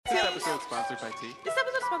not sponsored by tea. This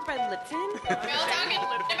episode is sponsored by Lipton. Y'all talking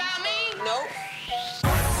about me? Nope.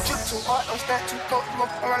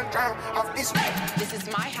 This is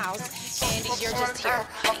my house, and you're just here.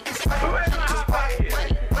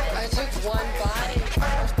 I took one bite.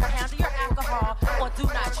 Handle your alcohol or do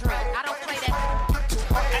not drink. I don't play that.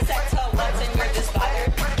 I said to what's in your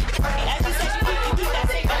desire. As you said, you do that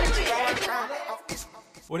same energy.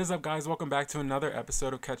 What is up, guys? Welcome back to another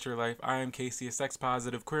episode of Catch Your Life. I am Casey, a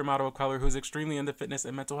sex-positive queer model of color who's extremely into fitness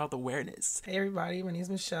and mental health awareness. Hey everybody, my name is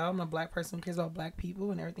Michelle. I'm a black person who cares about black people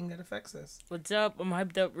and everything that affects us. What's up? I'm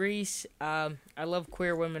Hyped Up Reese. I love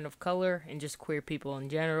queer women of color and just queer people in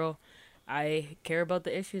general. I care about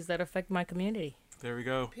the issues that affect my community. There we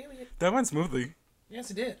go. Period. That went smoothly. Yes,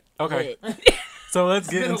 it did. Okay. So let's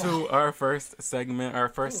get into our first segment. Our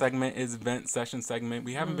first segment is Vent Session segment.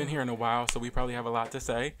 We haven't been here in a while, so we probably have a lot to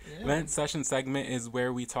say. Yeah. Vent Session segment is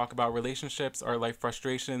where we talk about relationships, our life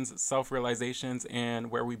frustrations, self-realizations,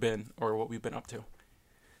 and where we've been or what we've been up to.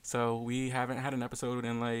 So we haven't had an episode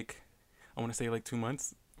in I want to say 2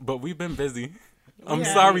 months, but we've been busy. I'm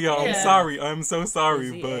sorry, y'all. I'm sorry. I'm so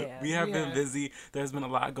sorry, Busy, but we have been busy. There's been a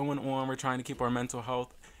lot going on. We're trying to keep our mental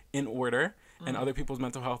health in order. And other people's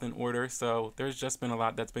mental health in order. So there's just been a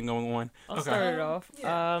lot that's been going on. I'll start it off.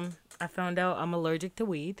 I found out I'm allergic to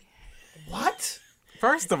weed. What?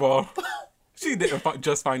 First of all, she didn't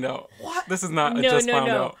just find out. What? This is not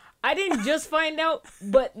found out. I didn't just find out,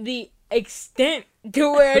 but the extent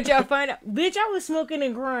to where I just find out. Bitch, I was smoking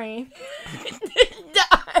and crying.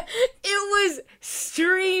 It was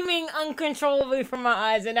streaming uncontrollably from my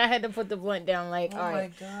eyes, and I had to put the blunt down all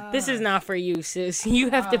right, this is not for you, sis. You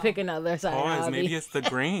have to pick another side. Maybe it's the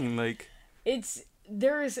grain.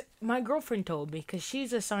 My girlfriend told me, because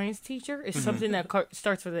she's a science teacher, it's something that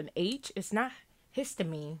starts with an H. It's not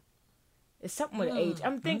histamine. It's something with H.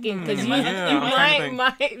 I'm thinking, because you might major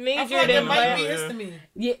in might be histamine.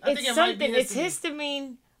 Yeah, it's something. It's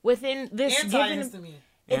histamine within this antihistamine.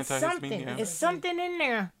 It's something. Yeah. It's something in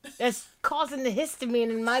there that's causing the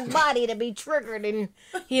histamine in my body to be triggered, and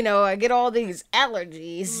I get all these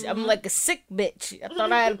allergies. I'm like a sick bitch. I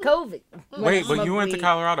thought I had COVID. Wait, but you went to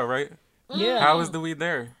Colorado, right? Yeah. How was the weed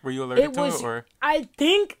there? Were you allergic to it, or? I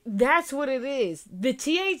think that's what it is. The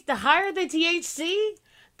higher the THC,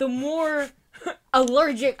 the more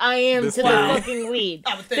allergic I am to the fucking weed.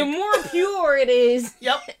 The more pure it is,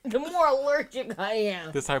 the more allergic I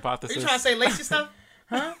am. This hypothesis. Are you trying to say lace your stuff?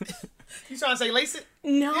 Huh? You trying to say lace it?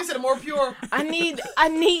 No. You said more pure. I need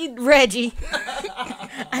Reggie.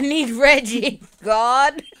 I need Reggie.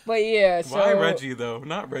 God. But yeah, so. Why Reggie, though?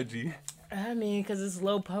 Not Reggie. I mean, because it's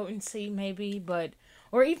low potency, maybe,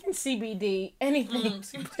 or even CBD, anything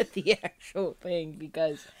but the actual thing,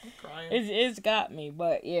 because it's got me.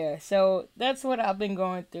 But yeah, so that's what I've been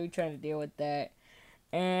going through, trying to deal with that.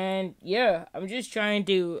 And yeah, I'm just trying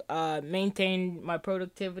to maintain my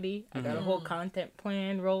productivity. I got a whole content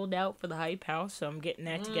plan rolled out for the Hype House, so I'm getting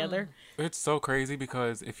that together. It's so crazy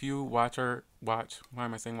because if you if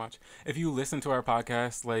you listen to our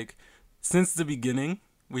podcast, since the beginning,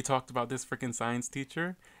 we talked about this freaking science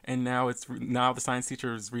teacher, and now the science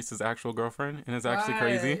teacher is Reese's actual girlfriend, and it's actually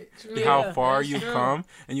crazy how far you've come,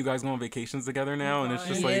 and you guys go on vacations together now, and it's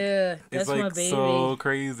just it's so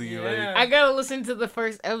crazy. Yeah. I gotta listen to the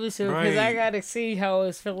first episode because I gotta see how I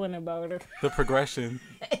was feeling about her. The progression.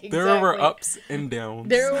 Exactly. There were ups and downs.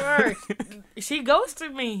 There were. She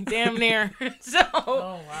ghosted me, damn near.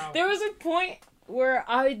 So there was a point where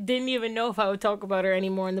I didn't even know if I would talk about her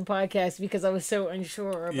anymore in the podcast because I was so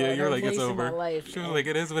unsure about her place it's over. in my life. She was like,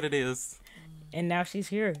 it is what it is. And now she's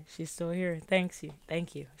here. She's still here. Thank you.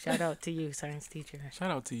 Shout out to you, science teacher.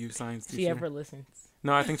 Shout out to you, science teacher. She ever listens.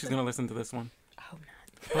 No, I think she's going to listen to this one. I hope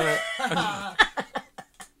not. But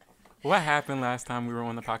what happened last time we were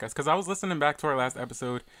on the podcast? Because I was listening back to our last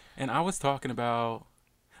episode, and I was talking about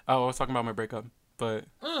my breakup. But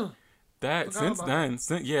yeah,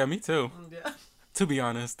 me too. Yeah. To be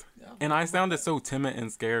honest. And I sounded so timid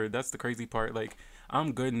and scared. That's the crazy part.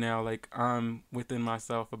 I'm good now. I'm within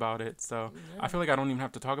myself about it. So I feel like I don't even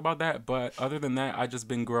have to talk about that. But other than that, I just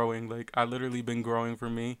been growing. I literally been growing for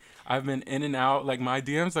me. I've been in and out. My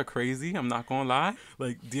DMs are crazy. I'm not going to lie.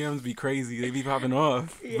 DMs be crazy. They be popping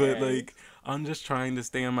off. Yeah. But I'm just trying to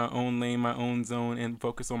stay in my own lane, my own zone, and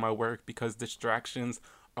focus on my work because distractions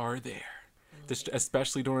are there.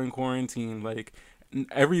 Especially during quarantine.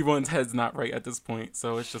 Everyone's head's not right at this point,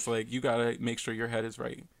 so it's just you gotta make sure your head is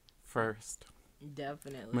right first.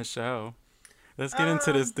 Definitely. Michelle, let's get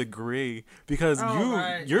into this degree because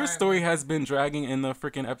your story has been dragging in the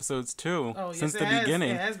freaking episodes too since the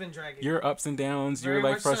beginning. It has been dragging. Your ups and downs,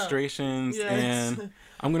 your frustrations, and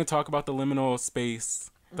I'm gonna talk about the liminal space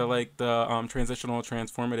the transitional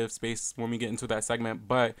transformative space when we get into that segment.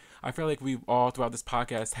 But I feel like we've all throughout this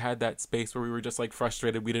podcast had that space where we were just like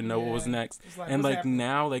frustrated, we didn't know what was next, and like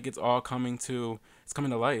now like it's coming to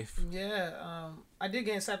life. Yeah, I did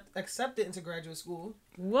get accepted into graduate school.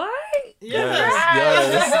 What?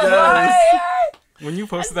 Yes. When you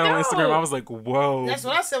posted that on Instagram, I was like, whoa. That's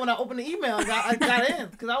what I said when I opened the email. I got in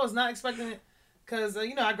because I was not expecting it. Because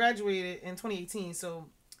I graduated in 2018, so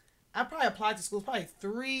I probably applied to schools probably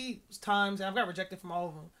 3 times, and I've got rejected from all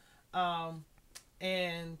of them.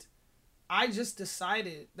 And I just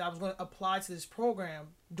decided that I was going to apply to this program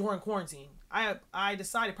during quarantine. I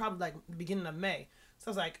decided probably like the beginning of May. So I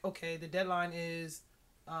was like, okay, the deadline is,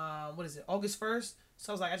 August 1st?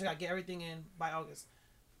 So I was like, I just got to get everything in by August.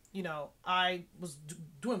 I was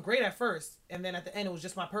doing great at first, and then at the end, it was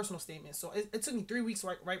just my personal statement. So it took me 3 weeks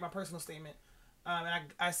to write my personal statement. And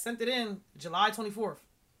I sent it in July 24th.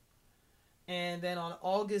 And then on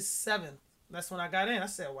August 7th, that's when I got in. I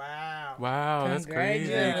said, wow. Wow, that's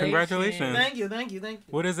crazy. Congratulations. Thank you.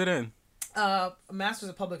 What is it in? A master's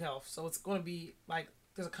of public health. So it's going to be like,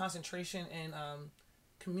 there's a concentration in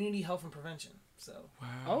community health and prevention. So. Wow.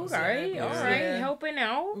 All right. Helping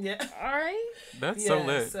out. Yeah. All right. That's so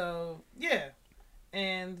lit. So, yeah.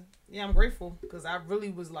 And, yeah, I'm grateful because I really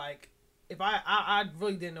was like, if I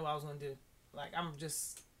really didn't know what I was going to do. Like, I'm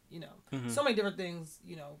just, so many different things,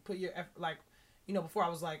 put your effort, like, before I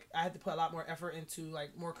was like, I had to put a lot more effort into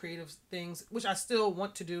like more creative things, which I still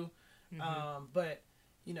want to do. But,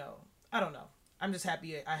 I don't know. I'm just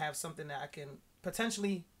happy I have something that I can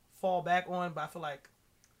potentially fall back on, but I feel like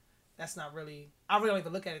that's not really, I really don't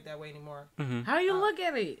even look at it that way anymore. How you look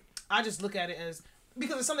at it? I just look at it as,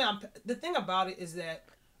 because it's something the thing about it is that,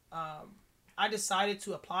 I decided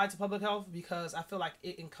to apply to public health because I feel like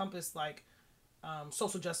it encompassed like,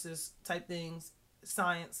 social justice type things,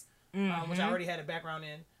 science, which I already had a background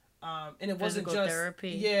in, and it wasn't just therapy.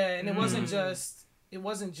 Yeah, and it wasn't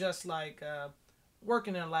just like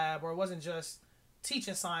working in a lab, or it wasn't just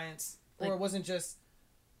teaching science, or it wasn't just,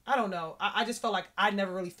 I don't know. I just felt like I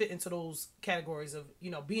never really fit into those categories of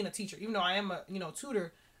being a teacher, even though I am a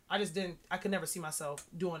tutor. I could never see myself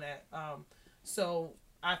doing that. So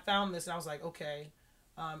I found this and I was like, okay,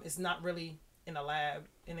 it's not really in a lab,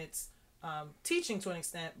 and it's teaching to an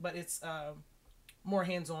extent, but it's more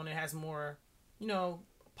hands-on. It has more,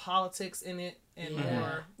 politics in it, and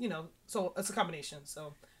more, so it's a combination.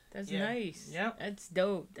 So that's nice. Yeah, that's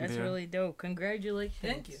dope. That's really dope. Congratulations.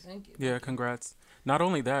 Thank you. Yeah, congrats. Not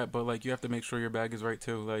only that, but like you have to make sure your bag is right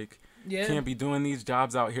too. Like, you can't be doing these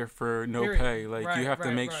jobs out here for no pay. Like, you have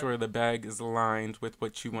to make sure the bag is aligned with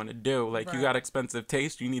what you want to do. Like, you got expensive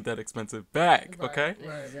taste, you need that expensive bag, okay?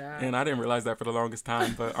 Exactly. And I didn't realize that for the longest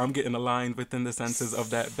time, but I'm getting aligned within the senses of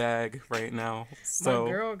that bag right now. So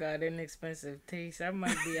my girl got an expensive taste. I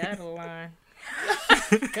might be out of line.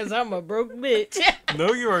 Because I'm a broke bitch.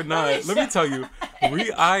 No, you are not. Let me tell you,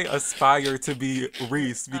 I aspire to be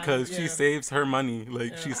Reese because she saves her money.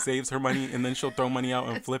 Like, she saves her money and then she'll throw money out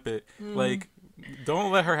and flip it. Like,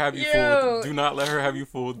 don't let her have you fooled. Do not let her have you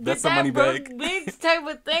fooled. That's the money bag. Broke bitch type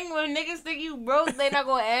of thing. When niggas think you broke, they not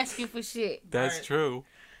going to ask you for shit. That's true.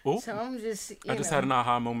 Ooh. So I'm just, I just had an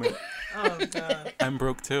aha moment. Oh, God. I'm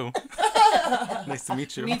broke too. Nice to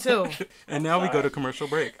meet you. Me too. And now we go to commercial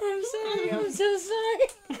break. I'm sorry. I'm so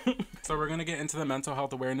sorry. So we're going to get into the mental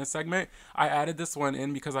health awareness segment. I added this one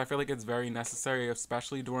in because I feel like it's very necessary,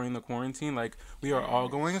 especially during the quarantine. Like, we are all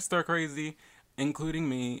going stir crazy, including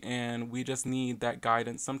me, and we just need that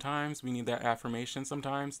guidance sometimes. We need that affirmation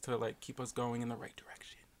sometimes to like keep us going in the right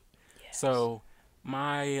direction. Yes. So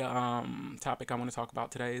my topic I want to talk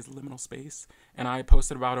about today is liminal space, and I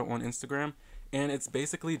posted about it on Instagram. And it's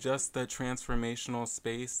basically just the transformational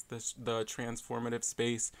space, the transformative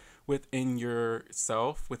space within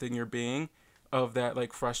yourself, within your being, of that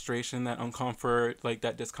like frustration, that uncomfort, like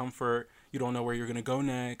that discomfort. You don't know where you're going to go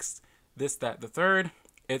next, this, that, the third.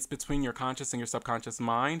 It's between your conscious and your subconscious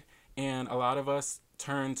mind. And a lot of us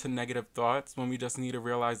turn to negative thoughts when we just need to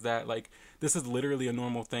realize that like this is literally a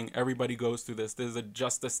normal thing. Everybody goes through this. There's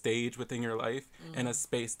just a stage within your life and a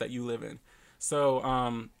space that you live in.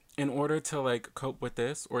 So, in order to like cope with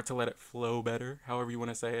this or to let it flow better, however you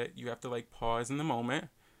want to say it, you have to like pause in the moment,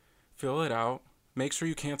 feel it out, make sure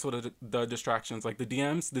you cancel the distractions. Like the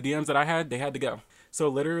DMs that I had, they had to go. So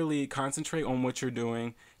literally concentrate on what you're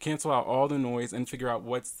doing, cancel out all the noise, and figure out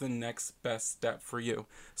what's the next best step for you.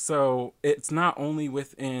 So it's not only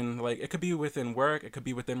within, like, it could be within work, it could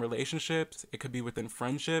be within relationships, it could be within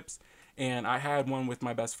friendships. And I had one with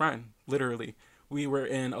my best friend, literally. We were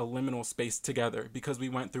in a liminal space together because we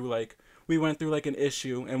went through we went through like an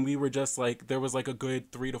issue, and we were just like, there was like a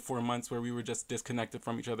good 3 to 4 months where we were just disconnected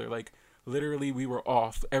from each other. Like literally we were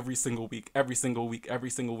off every single week,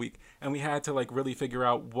 and we had to like really figure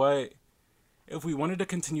out what, if we wanted to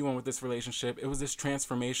continue on with this relationship. It was this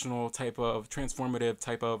transformative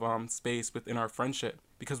type of space within our friendship,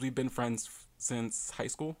 because we've been friends since high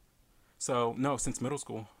school. So no, since middle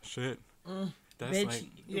school. Shit. That's Bitch. like,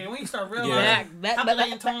 Yeah, when you start realizing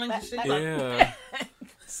calculating tones and shit. yeah.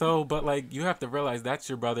 So, but like, you have to realize that's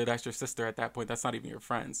your brother, that's your sister at that point. That's not even your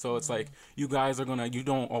friend. So it's like, you guys are you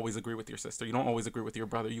don't always agree with your sister. You don't always agree with your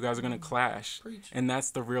brother. You guys are gonna clash. Preach. And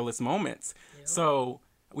that's the realest moments. Yep. So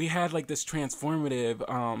we had like this transformative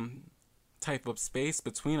type of space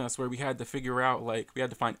between us where we had to figure out, like, we had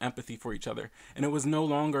to find empathy for each other. And it was no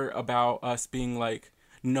longer about us being like,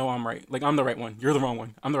 no, I'm right. Like, I'm the right one. You're the wrong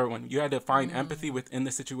one. I'm the right one. You had to find empathy within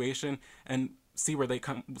the situation and see where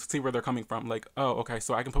they're coming from. Like, oh, okay,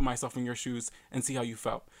 so I can put myself in your shoes and see how you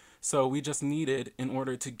felt. So we just needed, in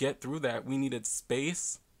order to get through that, we needed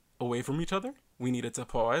space away from each other. We needed to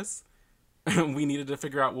pause. We needed to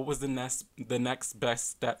figure out what was the next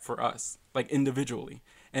best step for us, like individually.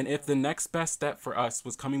 And if the next best step for us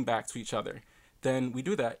was coming back to each other, then we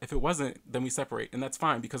do that. If it wasn't, then we separate. And that's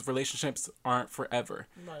fine, because relationships aren't forever.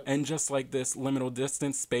 Right. And just like this liminal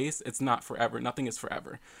distance space, it's not forever. Nothing is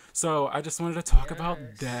forever. So I just wanted to talk about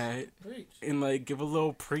that and like give a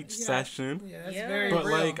little preach session. Yeah, that's very But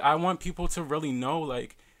real. like, I want people to really know,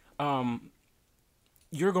 like,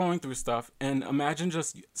 you're going through stuff, and imagine,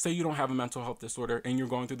 just say you don't have a mental health disorder and you're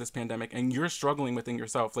going through this pandemic and you're struggling within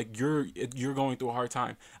yourself, like you're going through a hard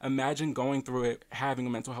time. Imagine going through it having a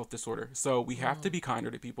mental health disorder. So we have to be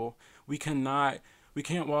kinder to people. We can't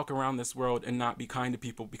walk around this world and not be kind to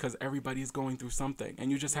people, because everybody's going through something,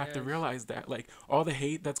 and you just have to realize that, like, all the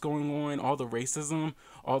hate that's going on, all the racism,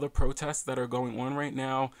 all the protests that are going on right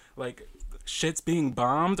now, like, shit's being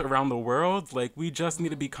bombed around the world. Like, we just need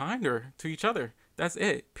to be kinder to each other. That's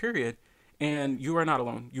it, period. And you are not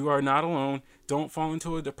alone. You are not alone. Don't fall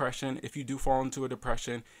into a depression. If you do fall into a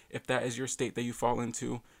depression, if that is your state that you fall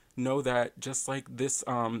into, know that just like this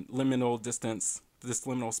liminal distance, this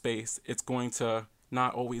liminal space, it's going to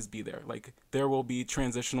not always be there. Like, there will be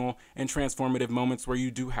transitional and transformative moments where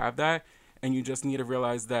you do have that, and you just need to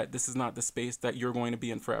realize that this is not the space that you're going to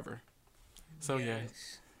be in forever. So yeah.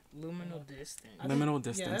 Liminal distance. Liminal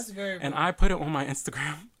distance. Yeah, that's very and I put it on my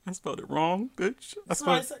Instagram. I spelled it wrong, bitch.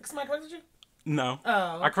 Somebody corrected you? No.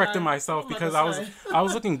 Oh, okay. I corrected myself because I was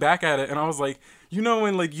looking back at it, and I was like, you know,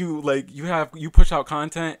 when you push out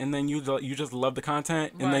content, and then you just love the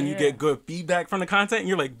content, and then you get good feedback from the content, and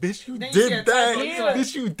you're like, bitch, you did that.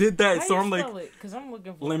 Bitch, you did that. How so you I'm like, because I'm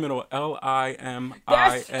looking for liminal, Limin.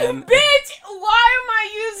 Bitch, why am I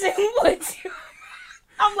using what you...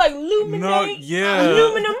 I'm like, luminate, no, yeah,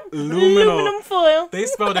 aluminum foil. They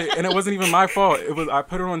spelled it, and it wasn't even my fault. It was, I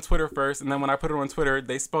put it on Twitter first, and then when I put it on Twitter,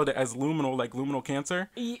 they spelled it as luminal, like luminal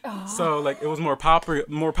cancer. So like, it was more popular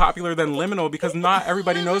than liminal, because not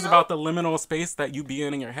everybody knows about the liminal space that you be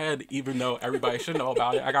in your head, even though everybody should know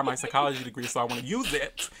about it. I got my psychology degree, so I want to use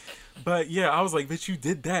it. But yeah, I was like, bitch, you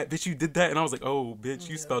did that. Bitch, you did that. And I was like, oh, bitch,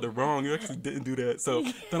 you spelled it wrong. You actually didn't do that. So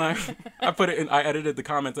then I put it in, I edited the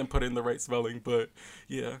comments and put in the right spelling. But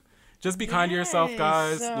yeah, just be kind to yourself,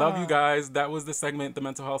 guys. Love you guys. That was the segment, the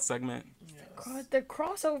mental health segment. The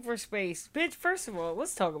crossover space. Bitch, first of all,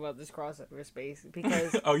 let's talk about this crossover space,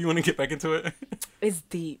 because... Oh, you want to get back into it? It's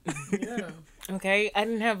deep. Yeah. Okay? I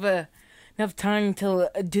didn't have enough time to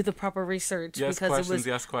do the proper research, yes, because questions,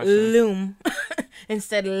 it was loom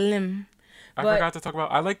instead of lim. I forgot to talk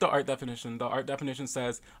about, I like the art definition. The art definition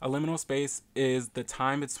says, a liminal space is the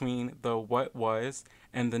time between the what was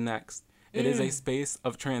and the next. It is a space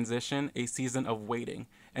of transition, a season of waiting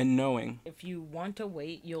and knowing. If you want to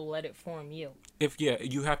wait, you'll let it form you.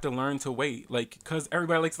 You have to learn to wait, like, because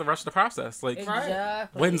everybody likes to rush the process. Like,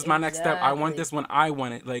 exactly, when's my next step? I want this when I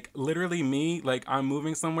want it. Like, literally me, like, I'm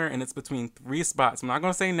moving somewhere and it's between 3 spots. I'm not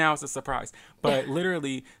going to say now, it's a surprise. But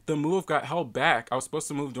literally, the move got held back. I was supposed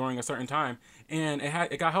to move during a certain time, and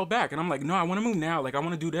it got held back. And I'm like, no, I want to move now. Like, I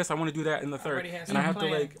want to do this. I want to do that in the third. And I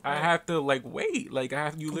have to wait. Like,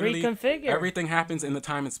 you literally, reconfigure. Everything happens in the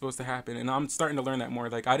time it's supposed to happen. And I'm starting to learn that more.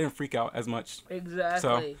 Like, I didn't freak out as much.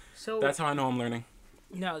 Exactly. So that's how I know I'm learning.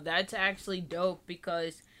 No, that's actually dope,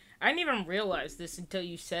 because I didn't even realize this until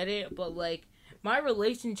you said it, but like, my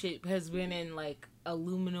relationship has been in like a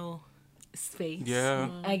luminal space. Yeah.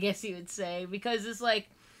 I guess you would say, because it's like,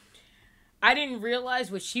 I didn't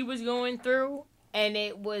realize what she was going through, and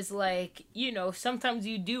it was like, you know, sometimes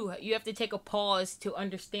you have to take a pause to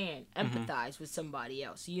understand, empathize with somebody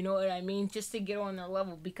else. You know what I mean? Just to get on their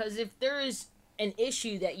level, because if there is an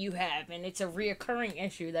issue that you have and it's a reoccurring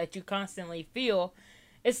issue that you constantly feel,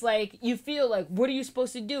 it's like you feel like, what are you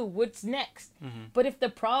supposed to do? What's next? But if the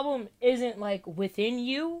problem isn't like within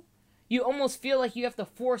you, you almost feel like you have to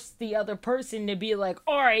force the other person to be like,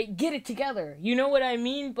 all right, get it together. You know what I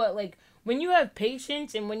mean? But like when you have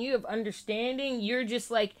patience and when you have understanding, you're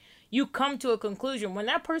just like, you come to a conclusion. When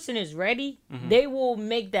that person is ready, they will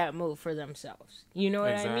make that move for themselves. You know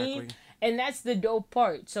what I mean? And that's the dope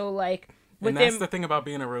part. So like, and that's the thing about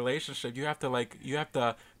being in a relationship. You have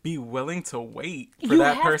to be willing to wait for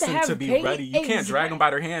that person to be ready. You can't drag them by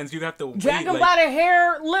their hands. You have to drag them by their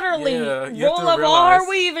hair, literally. Roll up all her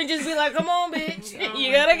weave and just be like, come on, bitch.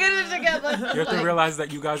 You gotta get it together. You have to realize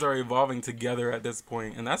that you guys are evolving together at this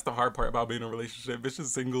point. And that's the hard part about being in a relationship. Bitches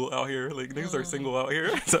single out here. Like, niggas are single out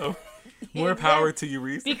here. So, more power to you,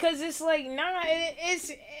 Reese. Because it's like,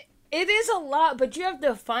 it is a lot, but you have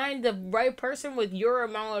to find the right person with your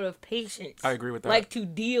amount of patience. I agree with that. Like, to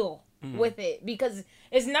deal with it. Because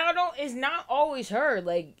it's not always her.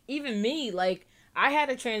 Like, even me, like, I had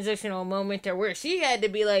a transitional moment to where she had to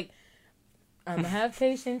be like, I'm going to have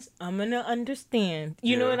patience. I'm going to understand.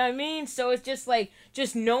 You know what I mean? So it's just like,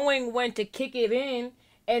 just knowing when to kick it in.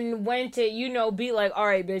 And when to, be like, all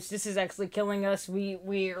right, bitch, this is actually killing us.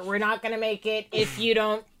 We're not gonna make it if you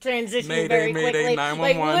don't transition very quickly. Mayday,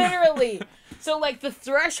 911. Like literally. So like the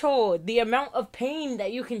threshold, the amount of pain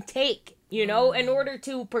that you can take, in order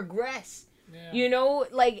to progress. Yeah.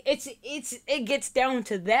 Like it gets down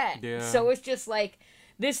to that. Yeah. So it's just like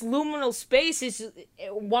this liminal space is,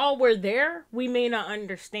 while we're there, we may not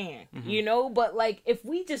understand. But like if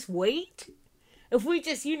we just wait. If we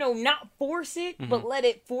just, not force it, but let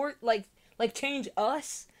it change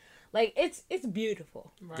us, like it's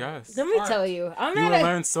beautiful. Right. Yes. Let me tell you, you will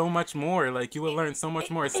learn so much more. Like you will learn so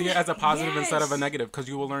much more. See it as a positive instead of a negative, because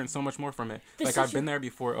you will learn so much more from it. Like I've been there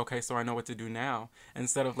before. Okay, so I know what to do now.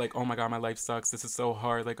 Instead of like, oh my god, my life sucks. This is so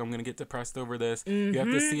hard. Like I'm gonna get depressed over this. You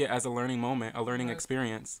have to see it as a learning moment, a learning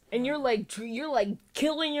experience. And you're like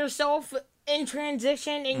killing yourself in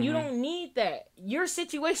transition, and you don't need that. Your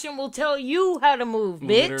situation will tell you how to move,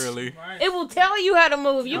 bitch. Literally. Right. It will tell you how to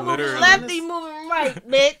move. You moving left, you moving right,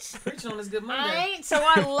 bitch. Preaching on this good Monday. Right? So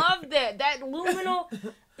I love that. That liminal.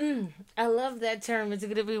 I love that term. It's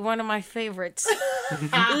gonna be one of my favorites.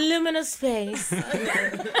 Liminal space.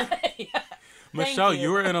 Yeah. Michelle,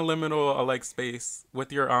 you were in a liminal space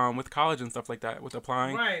with your with college and stuff like that, with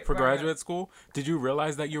applying for graduate school. Did you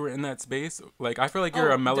realize that you were in that space? Like, I feel like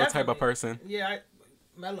you're a mellow type of person. Yeah,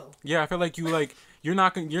 mellow. Yeah, I feel like you're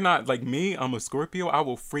not like me. I'm a Scorpio. I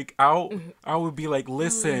will freak out. I would be like,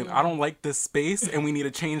 listen, I don't like this space, and we need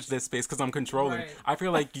to change this space because I'm controlling. Right. I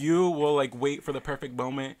feel like you will wait for the perfect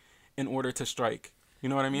moment in order to strike. You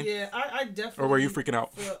know what I mean? Yeah, I definitely. Or were you freaking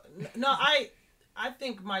out? No, I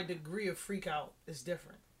think my degree of freak out is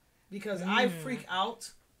different because I freak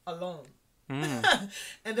out alone. And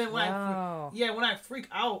then when I freak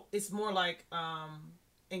out, it's more like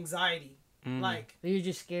anxiety. Like you're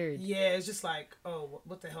just scared. Yeah, it's just like, oh,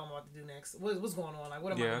 what the hell am I about to do next? What's going on? Like,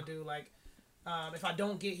 what am I gonna do? Like, if I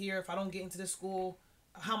don't get here, if I don't get into this school,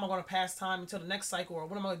 how am I gonna pass time until the next cycle, or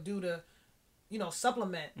what am I gonna do to,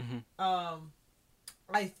 supplement?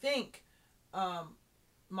 I think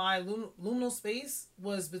my liminal space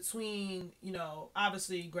was between,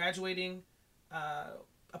 obviously graduating,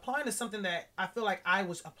 applying to something that I feel like I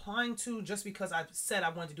was applying to just because I said I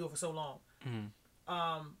wanted to do it for so long.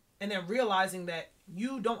 And then realizing that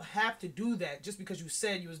you don't have to do that just because you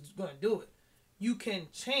said you was going to do it. You can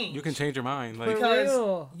change. You can change your mind.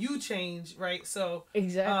 Because you change, right? So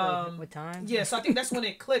exactly. With time. Yeah, so I think that's when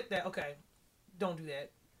it clicked that, okay, don't do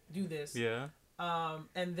that. Do this. Yeah.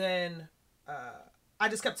 And then I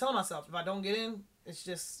just kept telling myself, if I don't get in, it's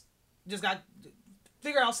just got to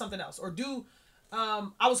figure out something else. Or do,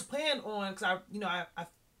 I was planning on, because I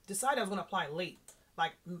decided I was going to apply late,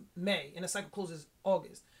 like May, and the cycle closes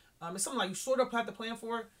August. It's something like you sort of have to plan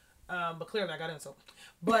for, but clearly I got in, so.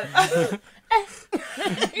 But,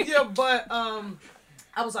 yeah, but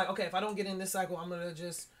I was like, okay, if I don't get in this cycle, I'm going to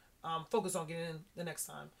just focus on getting in the next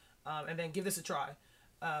time, and then give this a try.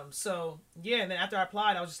 So, yeah, and then after I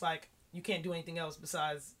applied, I was just like, you can't do anything else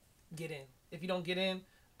besides get in. If you don't get in,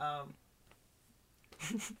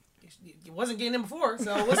 you wasn't getting in before,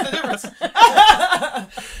 so what's the difference?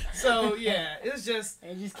 So, yeah, it's just...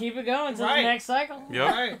 And just keep it going until the next cycle. Yep.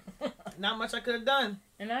 Right. Not much I could have done.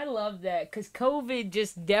 And I love that, because COVID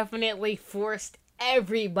just definitely forced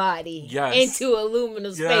everybody into a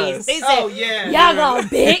liminal space. They said, y'all gonna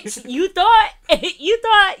bitch. You thought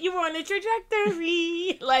you were on a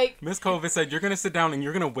trajectory. Like, Miss COVID said, you're gonna sit down and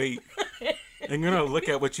you're gonna wait. And you're gonna look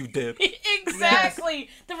at what you did. Exactly.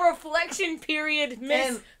 The reflection period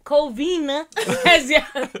Miss Covina has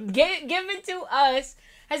given to us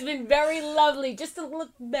has been very lovely. Just to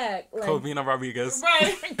look back. Like, Covina Rodriguez.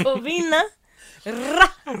 Right. Covina.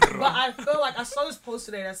 But I feel like I saw this post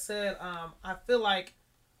today that said, I feel like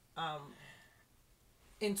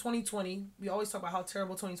in 2020, we always talk about how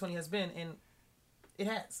terrible 2020 has been, and it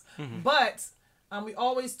has. Mm-hmm. But we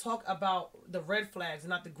always talk about the red flags and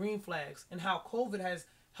not the green flags, and how COVID has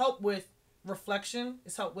helped with reflection,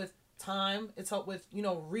 it's helped with time, it's helped with,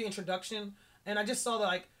 reintroduction. And I just saw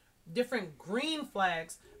like different green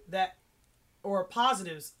flags that, or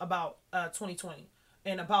positives about 2020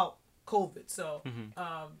 and about COVID. So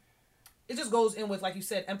it just goes in with, like you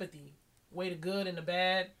said, empathy, weigh the good and the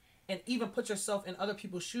bad, and even put yourself in other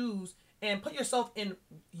people's shoes and put yourself in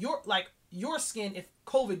your skin if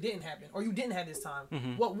COVID didn't happen or you didn't have this time.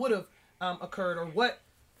 Mm-hmm. What would have occurred, or what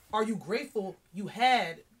are you grateful you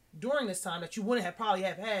had during this time that you wouldn't have probably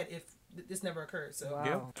have had if this never occurred? So wow.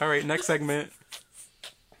 Yeah. All right, next segment.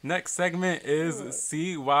 Next segment is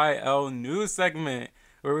CYL News segment,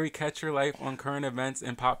 where we catch your life on current events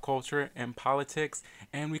in pop culture and politics,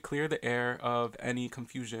 and we clear the air of any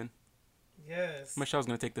confusion. Yes. Michelle's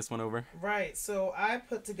going to take this one over. Right. So I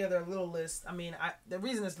put together a little list. I mean, the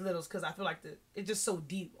reason it's little is because I feel like it's just so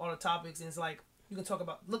deep, all the topics, and it's like you can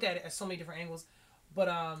look at it at so many different angles. But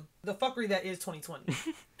the fuckery that is 2020.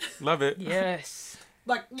 Love it. Yes.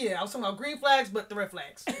 Like, yeah, I was talking about green flags, but the red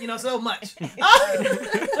flags. So much.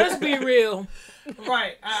 Let's be real.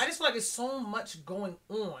 Right. I just feel like there's so much going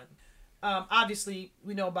on. Obviously,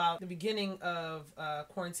 we know about the beginning of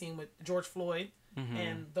quarantine with George Floyd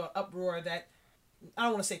and the uproar that, I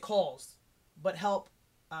don't want to say caused, but help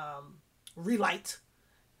relight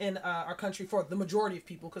in our country for the majority of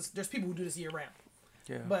people, because there's people who do this year round.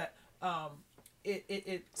 Yeah. But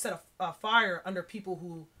it set a fire under people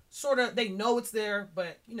who sort of, they know it's there,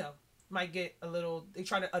 but, might get a little, they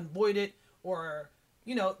try to avoid it, or,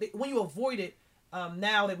 when you avoid it,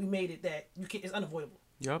 now that we made it that it's unavoidable.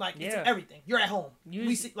 Yep. Like, it's everything. You're at home.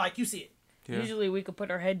 You see it. Yeah. Usually we could put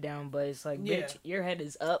our head down, but it's like, bitch, your head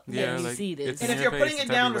is up. Yeah, you see this. And if you're putting it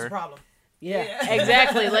down, there's a problem. Yeah,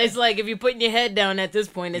 exactly. It's like, if you're putting your head down at this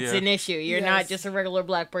point, it's an issue. You're not just a regular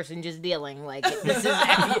black person just dealing. Like, this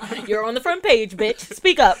is you're on the front page, bitch.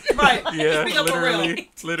 Speak up. Right. Yeah, speak up literally.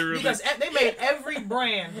 For real. Literally. Because they made every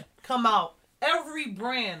brand come out. Every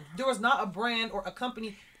brand. There was not a brand or a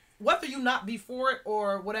company, whether you not be for it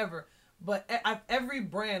or whatever, but every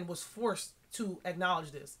brand was forced to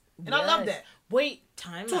acknowledge this. And I love that. Wait,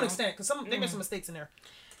 time to an extent, because they made some mistakes in there.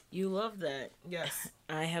 You love that. Yes.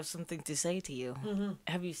 I have something to say to you. Mm-hmm.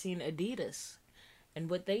 Have you seen Adidas and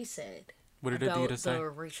what they said? What did Adidas say? About the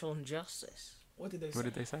racial injustice. What did they say? What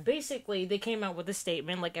did they say? Basically, they came out with a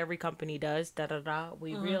statement like every company does.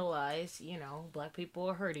 We realize, black people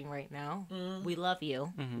are hurting right now. Mm-hmm. We love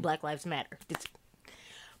you. Mm-hmm. Black Lives Matter.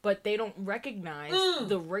 But they don't recognize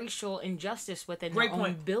the racial injustice within their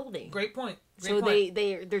own building. Great point.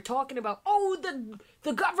 They're talking about,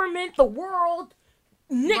 the government, the world,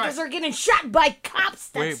 niggas are getting shot by cops.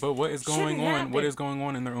 Wait, but what is going on? Happen. What is going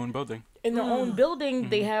on in their own building? In their own building,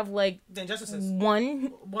 they have like the injustices.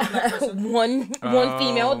 One black person. one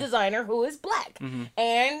female designer who is black,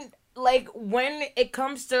 and like when it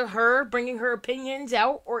comes to her bringing her opinions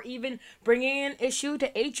out, or even bringing an issue to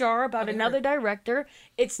HR about another director,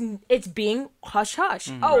 it's being hush hush.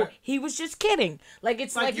 Mm-hmm. He was just kidding. Like,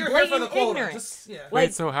 it's like blatant ignorance.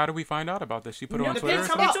 Wait, so how do we find out about this? She put it on Twitter.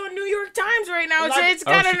 It's on New York Times right now. It's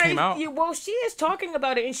kind of well, she is talking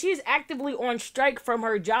about it, and she is actively on strike from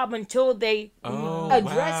her job until they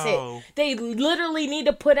address it. They literally need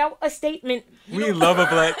to put out a statement. We love a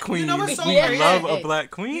black queen. What's so we love a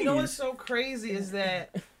black queen. You know what's so crazy is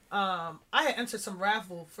that I had entered some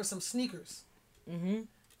raffle for some sneakers,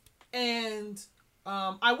 and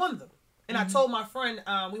I won them. And I told my friend,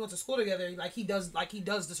 we went to school together. Like he does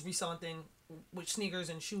this reselling thing with sneakers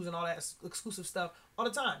and shoes and all that exclusive stuff all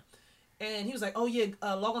the time. And he was like, "Oh yeah,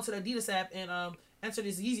 log on to the Adidas app and enter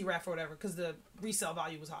this Yeezy raffle or whatever, because the resale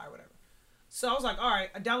value was high or whatever." So I was like, "All right."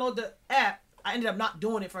 I downloaded the app. I ended up not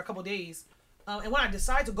doing it for a couple days. And when I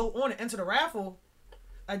decided to go on and enter the raffle,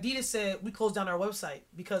 Adidas said we closed down our website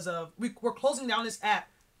because of we're closing down this app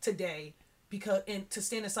today to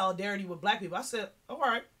stand in solidarity with black people. I said, all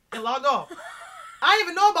right, and log off. I didn't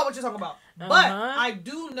even know about what you're talking about, but I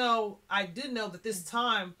did know that this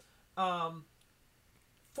time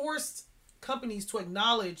forced companies to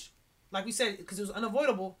acknowledge, like we said, because it was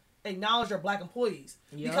unavoidable, acknowledge their black employees.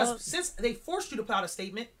 Yep. Because since they forced you to put out a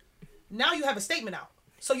statement, now you have a statement out.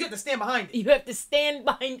 So you have to stand behind it. You have to stand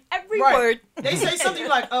behind every Right. word. They say something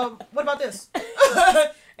like, what about this?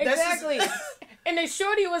 Exactly. And then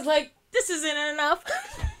Shorty was like, this isn't enough.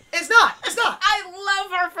 It's not. It's not. I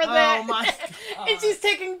love her for that. Oh my And she's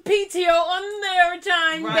taking PTO on their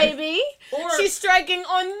time, Right. baby. Or- She's striking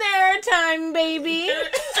on their time, baby.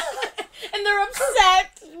 And they're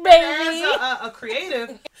upset, baby.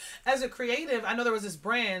 As a creative, I know there was this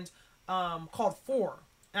brand called Four.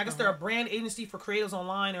 And I guess they're a brand agency for creatives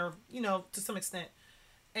online, or to some extent.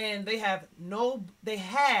 And they had,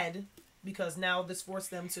 because now this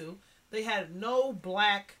forced them to, they had no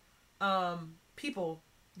black people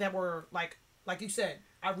that were like you said.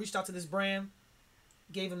 I reached out to this brand,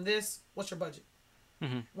 gave them this. What's your budget?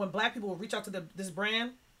 Mm-hmm. When black people would reach out to this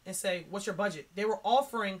brand and say, "What's your budget?" They were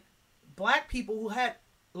offering black people who had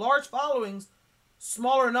large followings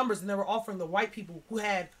smaller numbers than they were offering the white people who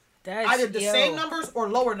had either the same numbers or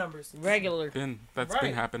lower numbers. Regular. That's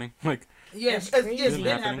been happening. Like it's been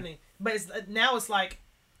happening. But now it's like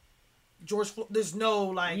there's no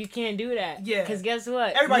like You can't do that. Yeah. Because guess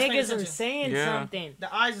what? Everybody's paying Niggas are attention. saying something.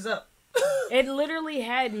 The eyes is up. It literally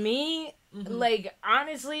had me, like,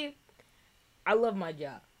 honestly, I love my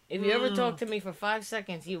job. If you ever talk to me for 5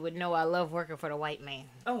 seconds, you would know I love working for the white man.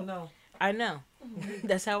 Oh, no. I know.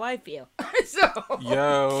 That's how I feel.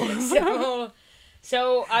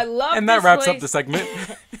 So I love and that this wraps place. up the segment.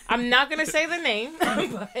 I'm not going to say the name,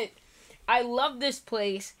 but I love this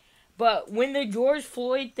place. But when the George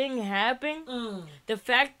Floyd thing happened, the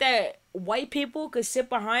fact that white people could sit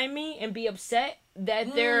behind me and be upset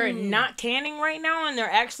that they're not tanning right now and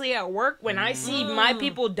they're actually at work when I see my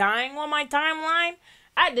people dying on my timeline,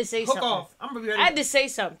 I had to say something. Off. I'm gonna be ready. I had to say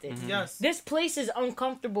something. Yes. This place is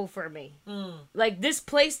uncomfortable for me. Like, this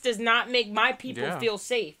place does not make my people feel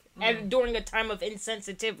safe during a time of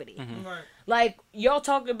insensitivity. Right. Like, y'all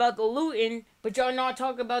talking about the looting, but y'all not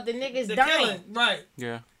talking about the niggas The dying. killing. Right.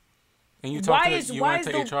 Yeah. And you talked you went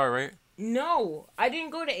to HR, right? No, I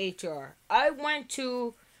didn't go to HR. I went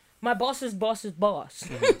to my boss's boss's boss.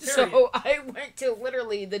 So I went to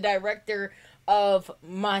literally the director of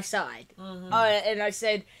my side. And I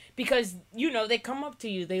said, because, they come up to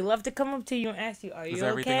you. They love to come up to you and ask you, are you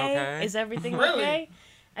okay? Is everything Really? okay?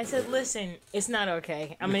 I said, listen, it's not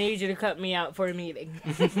okay. I'm going to need you to cut me out for a meeting.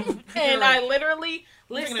 And I literally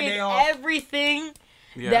listed everything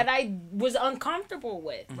that I was uncomfortable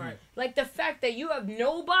with. Right. Like the fact that you have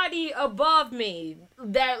nobody above me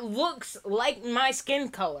that looks like my skin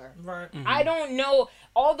color. Right. I don't know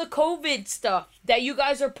all the COVID stuff that you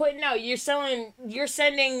guys are putting out. You're sending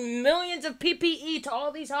millions of PPE to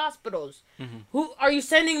all these hospitals. Who are you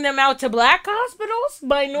sending them out to black hospitals,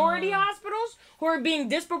 minority hospitals who are being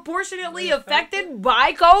disproportionately affected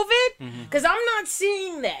by COVID? Because I'm not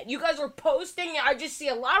seeing that. You guys are posting. I just see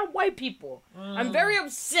a lot of white people. I'm very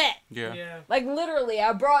upset. Yeah. Like, literally,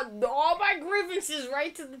 I brought all my grievances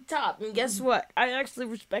right to the top. And guess what? I actually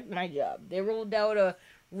respect my job. They rolled out a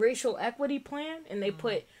racial equity plan, and they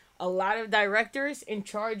put a lot of directors in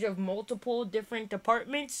charge of multiple different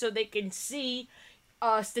departments so they can see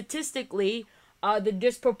statistically the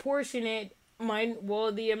disproportionate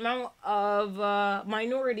the amount of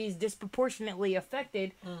minorities disproportionately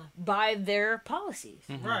affected by their policies.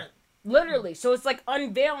 Right. Literally. So it's like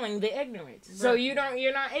unveiling the ignorance. Right. So you're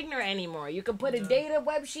not ignorant anymore. You can put a data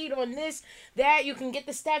web sheet on this, that, you can get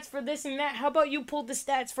the stats for this and that. How about you pull the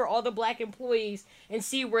stats for all the black employees and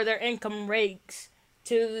see where their income ranks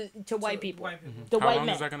to white people. The How white long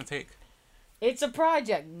men. is that gonna take? It's a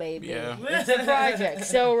project, baby. Yeah. It's a project.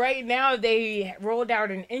 So right now they rolled out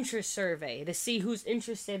an interest survey to see who's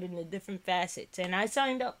interested in the different facets. And I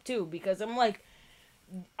signed up too because I'm like,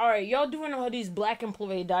 all right, y'all doing all these black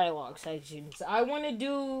employee dialogue sessions. I want to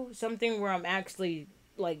do something where I'm actually,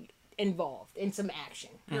 like, involved in some action.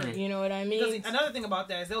 You know what I mean? Because another thing about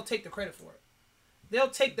that is they'll take the credit for it. They'll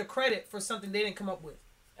take the credit for something they didn't come up with.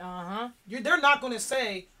 They're not going to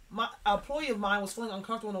say, an employee of mine was feeling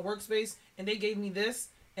uncomfortable in a workspace, and they gave me this,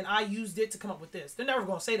 and I used it to come up with this. They're never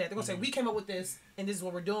going to say that. They're going to say, we came up with this, and this is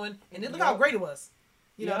what we're doing, and look how great it was.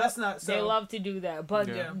 You know, that's not so. They love to do that,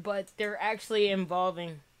 but they're actually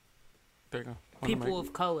involving there you go. people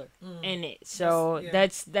of color in it. So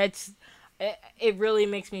that's it. Really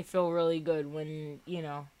makes me feel really good when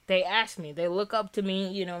they ask me, they look up to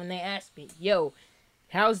me, and they ask me, "Yo,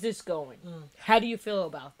 how's this going? How do you feel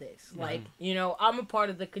about this?" Like, I'm a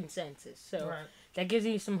part of the consensus, so that gives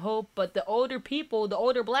me some hope. But the older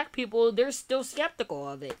black people, they're still skeptical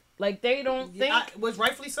of it. Like, they don't think, was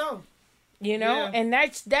rightfully so. And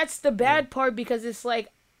that's the bad part, because it's like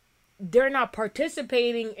they're not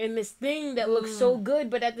participating in this thing that looks so good,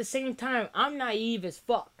 but at the same time, I'm naive as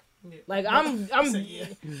fuck. Like I'm Yeah.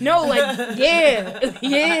 no, like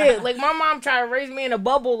yeah. Like my mom tried to raise me in a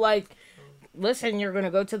bubble. Like, listen, you're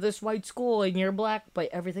gonna go to this white school and you're black, but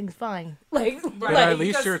everything's fine. Like, Right. Yeah, at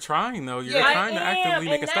least you're trying though. You're Yeah, trying to actively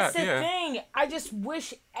make a step. That's the Yeah. thing. I just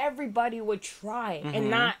wish everybody would try Mm-hmm. and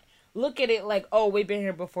not look at it like, oh, we've been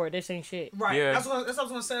here before. This ain't shit. Right. Yeah. That's what I was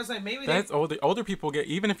gonna say. I was like, maybe That's older people get,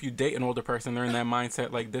 even if you date an older person, they're in that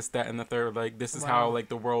mindset like this, that, and the third. Like this is how like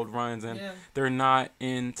the world runs, and Yeah. they're not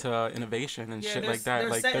into innovation and shit like that.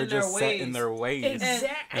 Like set they're in their just set in their ways. Exactly.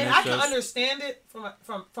 And it's I can just- understand it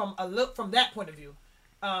from that point of view,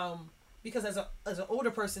 because as an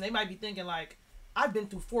older person, they might be thinking like, I've been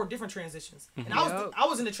through 4 different transitions, and Yup. I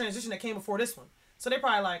was in the transition that came before this one, so they're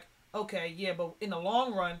probably like, okay, yeah, but in the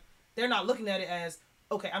long run, they're not looking at it as,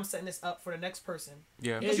 okay, I'm setting this up for the next person.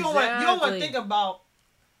 Yeah. Because you don't want to Exactly. think about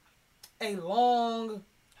a long,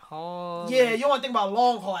 Oh, you don't want to think about a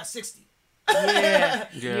long haul at 60. yeah.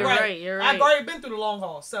 Yeah. You're right. You're right. I've already been through the long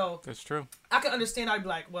haul, so That's true. I can understand. I'd be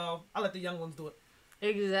like, well, I'll let the young ones do it.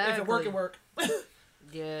 Exactly. If it work, it work.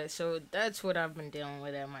 Yeah, so that's what I've been dealing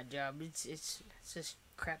with at my job. It's just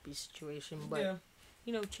a crappy situation, but Yeah.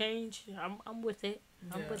 you know, change. I'm with it.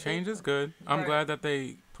 I'm Yeah. with Change it. is good. I'm Right. glad that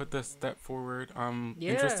they put this step forward. I'm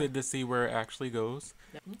Yeah. interested to see where it actually goes.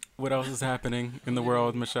 What else is happening in the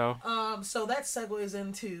world, Michelle? So that segues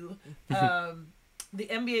into the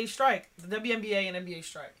NBA strike, the WNBA and NBA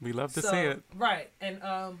strike. We love to So, see it. Right, and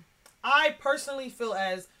I personally feel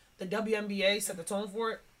as the WNBA set the tone for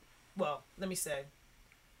it. Well, let me say,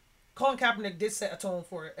 Colin Kaepernick did set a tone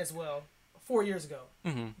for it as well 4 years ago.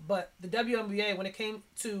 Hmm. But the WNBA, when it came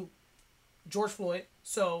to George Floyd,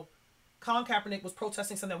 so Colin Kaepernick was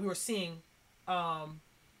protesting something that we were seeing,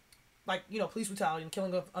 like, police brutality and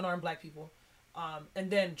killing of unarmed black people. And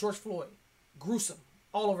then George Floyd, gruesome,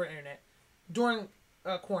 all over the internet during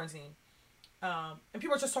quarantine. And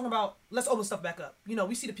people are just talking about, let's open stuff back up.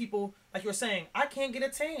 We see the people, like you were saying, I can't get a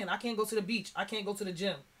tan. I can't go to the beach. I can't go to the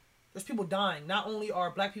gym. There's people dying. Not only are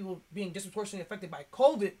black people being disproportionately affected by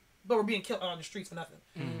COVID, but we're being killed out on the streets for nothing.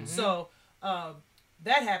 Mm-hmm. So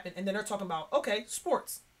that happened. And then they're talking about, okay,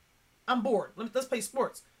 sports. I'm bored. Let's play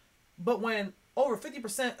sports. But when over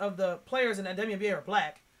 50% of the players in the WNBA are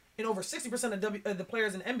black, and over 60% of the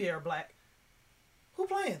players in the NBA are black, who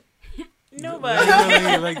playing? Nobody.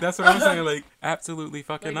 Literally, like that's what I'm saying. Like absolutely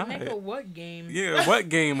fucking Like, not. nigga, what game? Yeah, what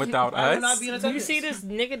game without I would not us? be in You attendance. see this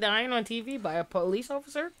nigga dying on TV by a police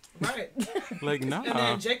officer? Right. Like no. And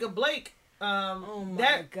then Jacob Blake. Oh my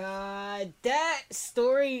that god, that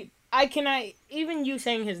story! I cannot even you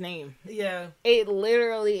saying his name. yeah, It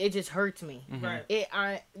literally, it just hurts me. right.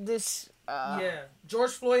 Yeah.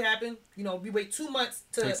 George Floyd happened. We wait 2 months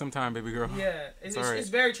to. Take some time, baby girl. Yeah, it's alright.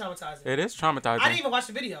 very traumatizing. It is traumatizing. I didn't even watch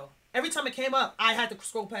the video. Every time it came up, I had to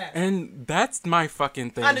scroll past. And that's my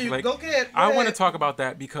fucking thing. I knew you. Like, Go ahead. I want to talk about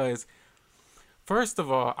that because, first of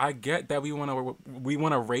all, I get that we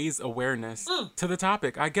want to raise awareness to the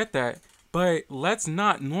topic. I get that, but let's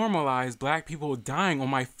not normalize black people dying on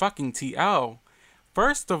my fucking TL.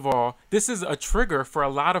 First of all, this is a trigger for a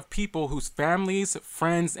lot of people whose families,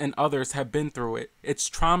 friends, and others have been through it. It's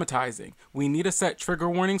traumatizing. We need to set trigger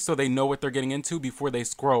warnings so they know what they're getting into before they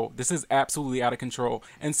scroll. This is absolutely out of control.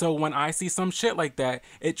 And so when I see some shit like that,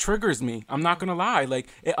 it triggers me. I'm not gonna lie. Like,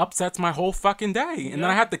 it upsets my whole fucking day. And then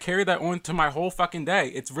I have to carry that on to my whole fucking day.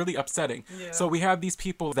 It's really upsetting. Yeah. So we have these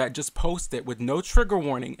people that just post it with no trigger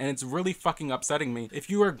warning, and it's really fucking upsetting me. If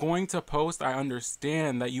you are going to post, I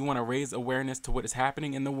understand that you want to raise awareness to what is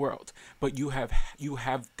happening in the world, but you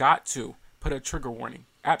have got to put a trigger warning.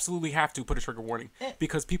 Absolutely have to put a trigger warning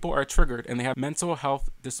because people are triggered and they have mental health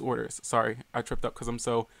disorders. Sorry, I tripped up because I'm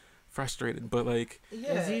so frustrated, but like, Yeah,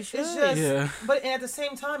 As you it's should. just. Yeah. But at the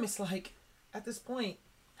same time, it's like, at this point,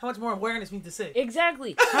 how much more awareness we need to see?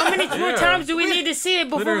 Exactly. How many more Yeah. times do we need to see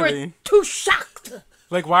it before Literally. we're too shocked?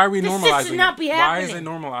 like, why are we This normalizing should not it? be Why is it happening.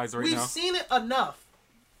 normalized right We've now? seen it enough.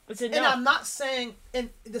 It's And enough. I'm not saying, and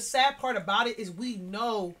the sad part about it is we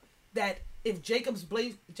know that if Jacob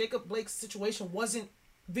Blake's situation wasn't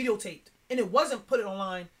videotaped and it wasn't put it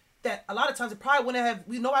online, that a lot of times it probably wouldn't have.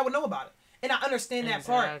 I would know about it, and I understand that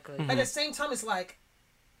part. Exactly. At the same time, it's like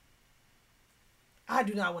I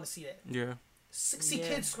do not want to see that. Yeah. See Yeah.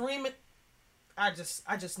 kids screaming. I just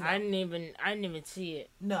no. I didn't even see it.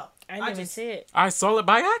 No. I didn't even see it. I saw it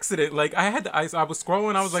by accident. Like, I was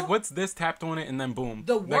scrolling. I was like, So- what's this? Tapped on it, and then boom.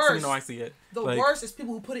 The Next thing you worst- know, I see it. The Like, worst is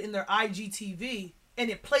people who put it in their IGTV and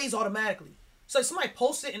it plays automatically. So if somebody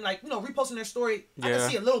posts it and reposting their story, I Yeah. can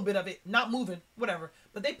see a little bit of it, not moving, whatever.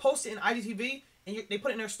 But they post it in IGTV and they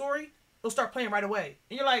put it in their story, it'll start playing right away.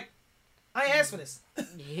 And you're like, I ain't asked for this.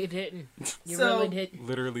 You didn't. You So- really didn't.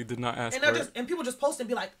 Literally did not ask And for they're it. just, and people just post and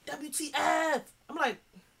be like, WTF. I'm like,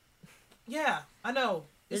 yeah, I know.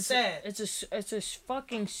 It's sad. It's a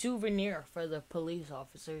fucking souvenir for the police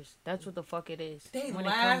officers. That's what the fuck it is. They when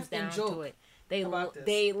laugh it comes and down joke to it. They about this.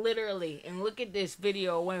 they literally, and look at this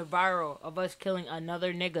video, went viral of us killing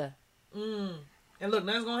another nigga. And look,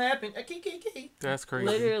 nothing's gonna happen. Key. That's crazy.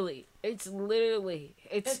 Literally,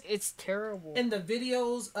 it's terrible. And the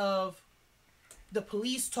videos of the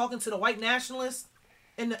police talking to the white nationalists,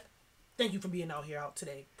 and thank you for being out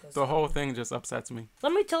today. The whole thing just upsets me.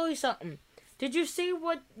 Let me tell you something. Did you see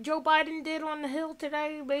what Joe Biden did on the Hill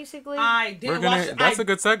today? Basically, I didn't watch it. That's a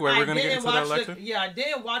good segue. We're gonna get didn't into that watch election. I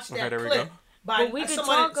didn't watch that there we clip. go. but we could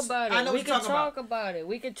talk about it. I know we what could you're talking talk about. about it.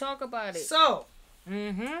 We could talk about it. So, Go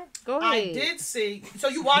ahead. I did see. So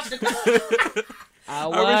you watched it. I I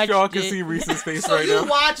wish y'all watched could it. see Reese's face So right you now.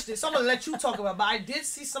 watched it. So I'm gonna let you talk about it. But I did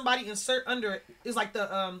see somebody insert under it. It's like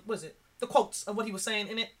the what is it? The quotes of what he was saying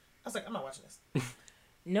in it. I was like, I'm not watching this.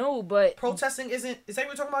 No, but Protesting isn't. Is that what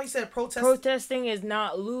you're talking about? You said protesting is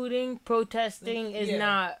not looting. Protesting is Yeah.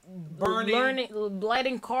 not Burning.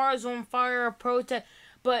 lighting cars on fire. Protest.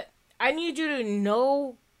 But I need you to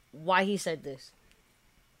know why he said this.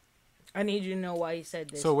 I need you to know why he said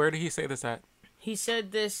this. So where did he say this at? He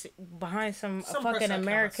said this behind some Some fucking press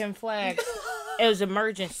American flag. It was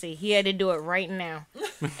emergency. He had to do it right now.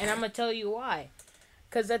 And I'm going to tell you why.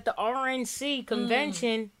 Because at the RNC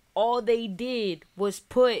convention, all they did was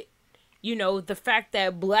put, the fact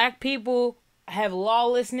that black people have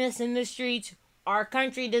lawlessness in the streets. Our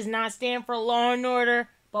country does not stand for law and order,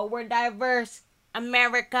 but we're diverse.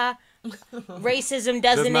 America. Racism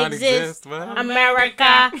doesn't not exist. What?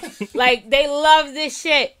 America. Like, they love this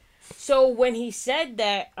shit. So when he said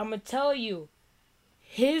that, I'm going to tell you,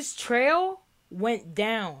 his trail went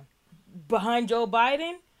down behind Joe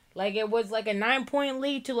Biden. Like, it was like a 9-point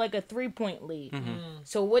lead to like a 3-point lead.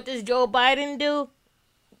 So what does Joe Biden do?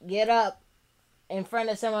 Get up in front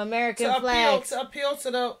of some American flags. To appeal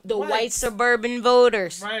to the white suburban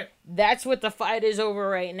voters. Right. That's what the fight is over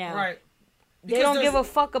right now. Right. They Because don't give a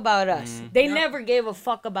fuck about us. They Yep. never gave a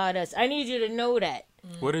fuck about us. I need you to know that.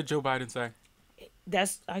 What did Joe Biden say?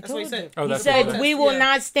 I what told he you. said. Oh, He that's said, what we will Yeah.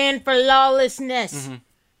 not stand for lawlessness.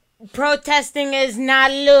 Protesting is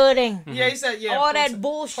not looting. Yeah, he said, yeah. All that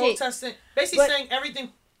bullshit. Protesting. Basically But saying everything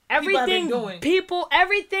Everything doing.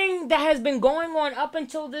 everything that has been going on up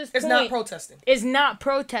until this it's point not protesting. is not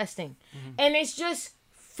protesting. And it's just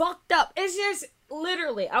fucked up. It's just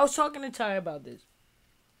literally, I was talking to Ty about this.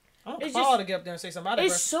 I want It's Paul just- to get up there and say something.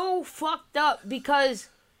 It's so fucked up because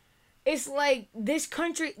it's like this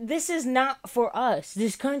country, this is not for us.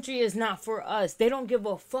 This country is not for us. They don't give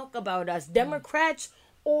a fuck about us. Democrats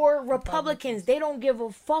or Republicans, they don't give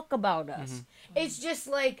a fuck about us. It's just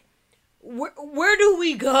like, where do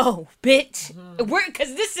we go, bitch?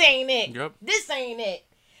 Because this ain't it. Yep. This ain't it.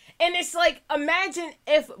 And it's like, imagine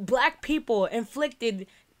if black people inflicted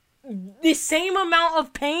the same amount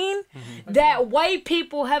of pain that white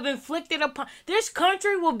people have inflicted upon this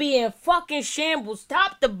country will be in fucking shambles,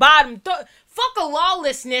 top to bottom. Fuck a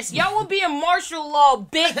lawlessness, y'all will be in martial law,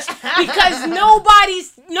 bitch, because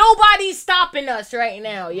nobody's stopping us right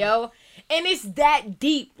now, yo. And it's that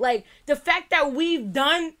deep. Like the fact that we've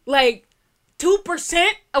done like 2%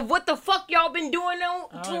 of what the fuck y'all been doing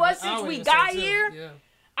to us since we got here. Yeah.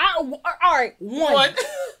 All right, 1%.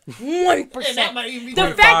 And that might even be The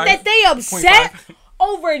 0.5. fact that they upset 0.5.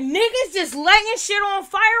 over niggas just lighting shit on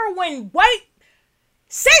fire when white.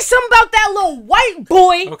 Say something about that little white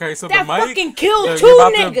boy Okay, so that the mic. fucking killed you're 2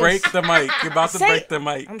 about niggas. to break the mic. You're about to Say- break the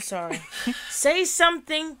mic. I'm sorry. Say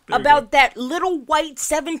something There you about go. that little white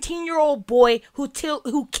 17-year-old boy who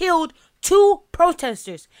killed 2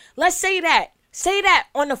 protesters. Let's say that. Say that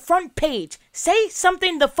on the front page. Say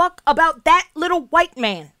something the fuck about that little white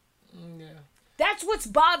man. Yeah. That's what's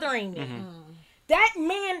bothering me. That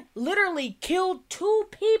man literally killed 2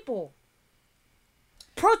 people.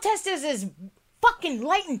 Protesters is fucking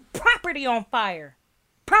lighting property on fire.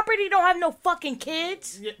 Property don't have no fucking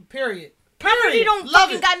kids. Yeah, period. Property Period. don't Love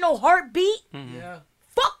fucking it. got no heartbeat. Yeah.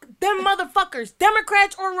 Fuck them motherfuckers,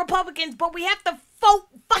 Democrats or Republicans, but we have to vote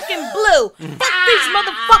fucking blue. Fuck these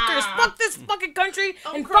motherfuckers. Fuck this fucking country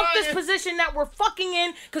and fuck this crying. position that we're fucking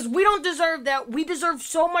in because we don't deserve that. We deserve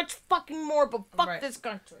so much fucking more, but fuck Right. this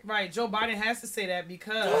country. Right. Joe Biden has to say that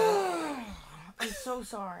because I'm so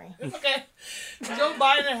sorry. it's okay. Joe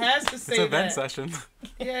Biden has to say It's a vent that. session.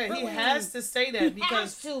 Yeah, he has to say that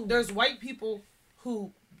because to. there's white people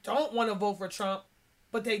who don't want to vote for Trump,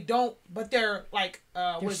 but they don't. But they're like,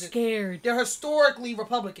 They're what is it? scared. They're historically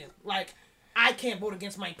Republican. Like, I can't vote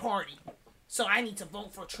against my party, so I need to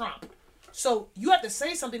vote for Trump. So you have to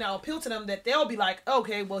say something that will appeal to them that they'll be like,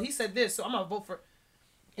 okay, well, he said this, so I'm gonna vote for.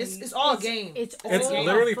 It's all a game. It's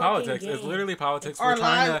literally politics. Game. It's literally politics.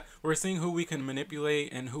 We're seeing who we can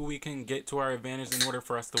manipulate and who we can get to our advantage in order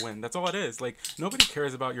for us to win. That's all it is. Like, nobody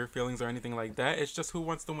cares about your feelings or anything like that. It's just who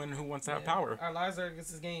wants to win and who wants to have power. Our lives are this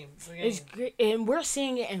game. It's great, and we're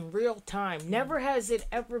seeing it in real time. Never has it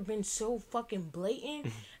ever been so fucking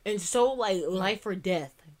blatant and so like life or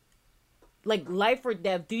death. Like life or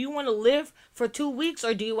death. Do you want to live for 2 weeks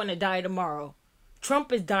or do you want to die tomorrow?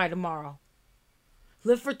 Trump is die tomorrow.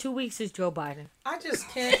 Live for 2 weeks is Joe Biden. I just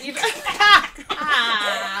can't even.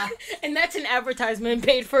 And that's an advertisement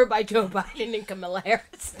paid for by Joe Biden and Kamala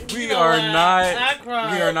Harris. We are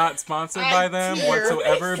not sponsored by them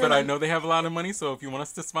whatsoever, but I know they have a lot of money, so if you want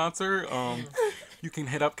us to sponsor, you can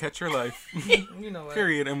hit up Catch Your Life. You know what?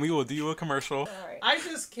 Period, and we will do you a commercial. I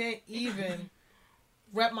just can't even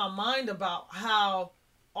wrap my mind about how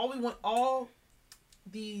all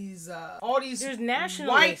these There's nationalists.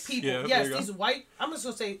 white people. Yeah, Yes, these white. I'm just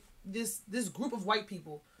gonna say this group of white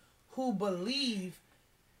people who believe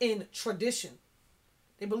in tradition.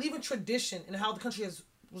 They believe in tradition and how the country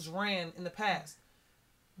was ran in the past.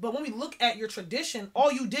 But when we look at your tradition,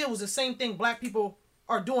 all you did was the same thing black people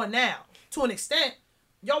are doing now. To an extent,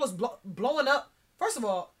 y'all was blowing up. First of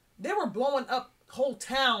all, they were blowing up whole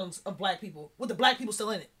towns of black people with the black people still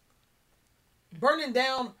in it. Burning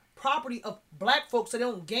down property of black folks so they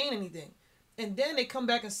don't gain anything. And then they come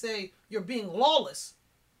back and say, you're being lawless.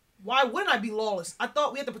 Why wouldn't I be lawless? I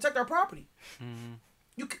thought we had to protect our property. Mm-hmm.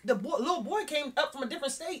 Little boy came up from a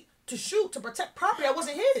different state to shoot, to protect property that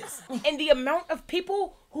wasn't his. And the amount of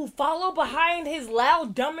people who follow behind his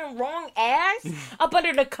loud, dumb, and wrong ass up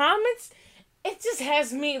under the comments, it just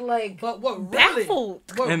has me like baffled.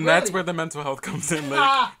 That's where the mental health comes in.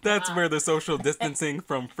 Like that's where the social distancing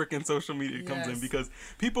from freaking social media comes in, because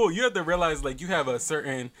people, you have to realize like you have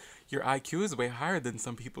your IQ is way higher than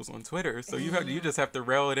some people's on Twitter, so you just have to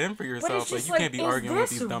rail it in for yourself. Like you can't be arguing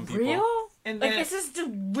with these dumb people. And like, is this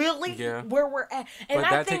really where we're at? And but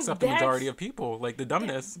that takes up the majority of people, like the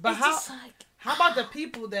dumbness. But how about the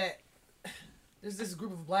people that there's this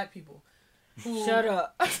group of black people who shut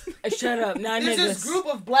up, not there's niggas. This group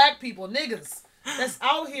of black people, niggas, that's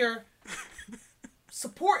out here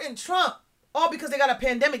supporting Trump all because they got a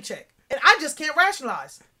pandemic check, and I just can't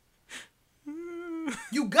rationalize.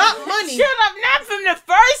 You got money. Shut up! Not from the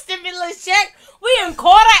first stimulus check. We in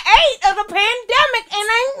Q8 of the pandemic, and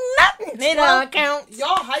ain't nothing in our accounts. Y'all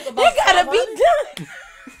hype about it gotta be done.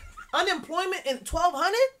 Unemployment in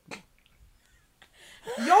 1,200.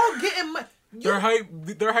 Y'all getting money. They're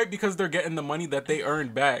hyped because they're getting the money that they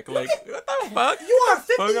earned back. Like, what the fuck? You are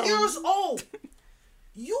 50 years old.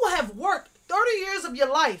 You have worked 30 years of your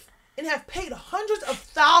life and have paid hundreds of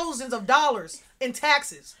thousands of dollars in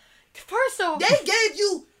taxes. First of all, they gave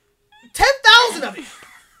you 10,000 of it,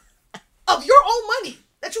 of your own money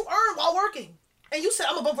that you earned while working, and you said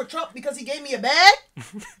I'm gonna vote for Trump because he gave me a bag.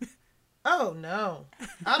 Oh no,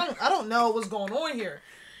 I don't know what's going on here.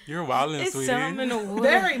 You're wildin', sweetie.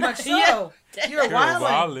 Very much so. Yeah. You're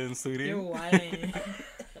wildin', sweetie. You're wildin'.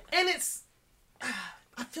 And it's,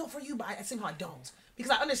 I feel for you, but at the same time I don't, because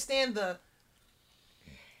I understand the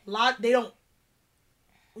lot. You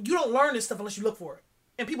don't learn this stuff unless you look for it.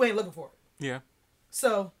 And people ain't looking for it. Yeah.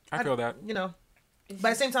 So I feel that. You know, but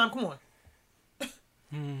at the same time, come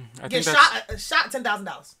on. Get shot $10,000.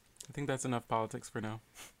 I think that's enough politics for now.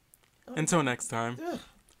 Until next time.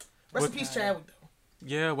 Rest in peace, Chadwick. Though.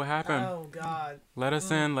 Yeah, what happened? Oh God. Let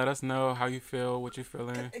us in. Let us know how you feel. What you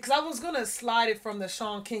feeling? Because I was gonna slide it from the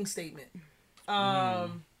Sean King statement.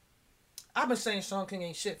 I've been saying Sean King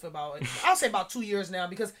ain't shit for I'll say about 2 years now,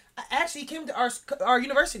 because actually he came to our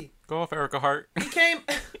university. Go off, Erica Hart. He came.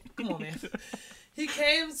 Come on, man. He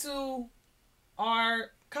came to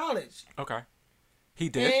our college. Okay. He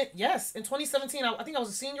did? And, yes. In 2017, I think I was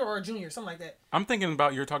a senior or a junior, something like that. I'm thinking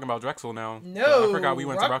you're talking about Drexel now. No. I forgot we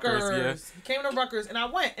went to Rutgers. Yeah. He came to Rutgers, and I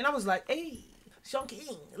went, and I was like, hey, Sean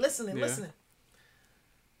King, listening.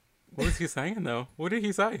 What was he saying, though? What did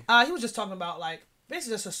he say? He was just talking about, like,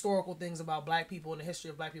 basically just historical things about black people and the history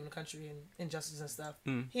of black people in the country and injustice and stuff.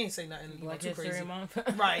 He ain't say nothing too crazy. Month.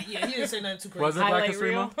 Right, yeah, he didn't say nothing too crazy. Was it Black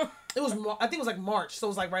History Month? It was, I think it was like March, so it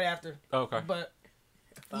was like right after. Oh, okay. But,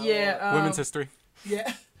 yeah. Women's history.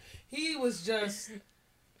 Yeah. He was just,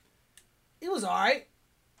 it was alright.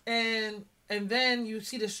 And then you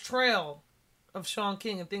see this trail of Sean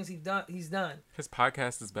King and things he's done. His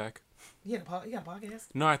podcast is back. He got a podcast?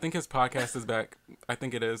 No, I think his podcast is back. I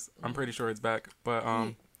think it is. I'm pretty sure it's back. But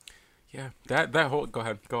yeah, that whole go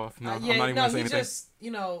ahead, go off. No, I'm not even gonna say anything. Just,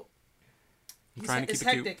 you know, I'm trying to keep it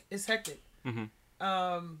hectic. cute. It's hectic.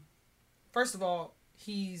 Mm-hmm. first of all,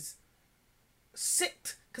 he's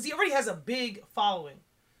sick because he already has a big following.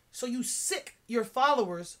 So you sick your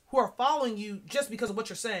followers who are following you just because of what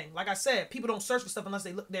you're saying. Like I said, people don't search for stuff unless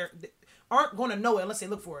they look there. They aren't going to know it unless they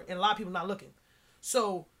look for it. And a lot of people not looking.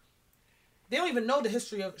 So they don't even know the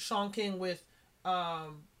history of Sean King with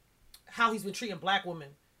how he's been treating black women.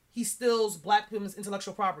 He steals black women's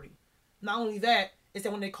intellectual property. Not only that, is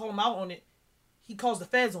that when they call him out on it, he calls the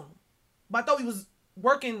feds on him. But I thought he was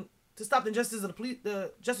working to stop the injustice of the police,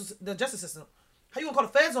 the justice system. How you gonna call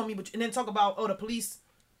the feds on me, and then talk about the police,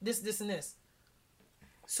 this, and this?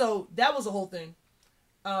 So that was the whole thing.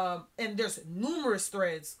 And there's numerous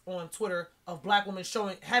threads on Twitter of black women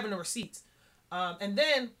having the receipts. And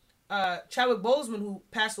then Chadwick Boseman, who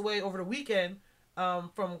passed away over the weekend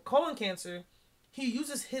from colon cancer, he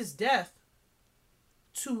uses his death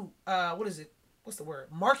to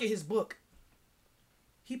market his book.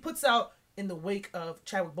 He puts out in the wake of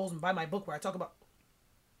Chadwick Boseman, buy my book, where I talk about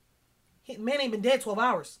man ain't been dead 12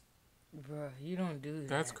 hours. Bruh, you don't do that.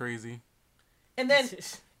 That's crazy. And then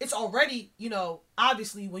it's already,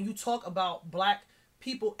 obviously when you talk about black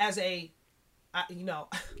people as Wait,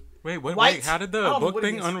 what? white, Wait, how did the book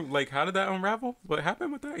thing how did that unravel? What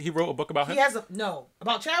happened with that? He wrote a book about him?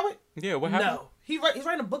 About Chadwick? Yeah, what happened? No. He's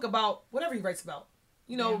writing a book about whatever he writes about.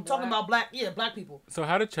 Talking about black people. So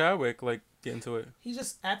how did Chadwick get into it? He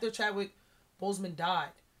just, after Chadwick Boseman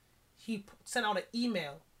died, he sent out an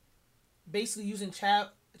email basically using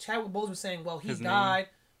Chadwick Boseman saying, well, he died.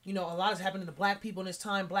 A lot has happened to the black people in this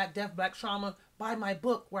time, black death, black trauma. Buy my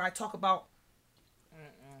book where I talk about.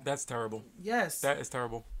 That's terrible. Yes. That is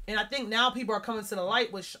terrible. And I think now people are coming to the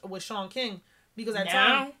light with Sean King because at now?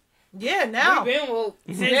 time. Yeah, now. We've been woke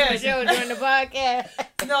since the show during the podcast.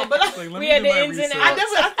 No, but we had the ins and outs.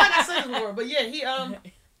 I thought I said this more, but yeah,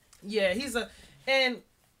 he's and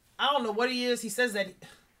I don't know what he is. He says that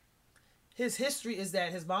his history is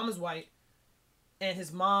that his mom is white, and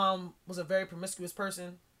his mom was a very promiscuous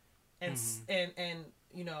person, and I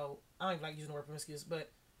don't even like using the word promiscuous,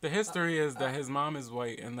 but the history is that his mom is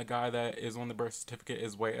white and the guy that is on the birth certificate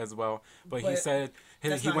is white as well. But he said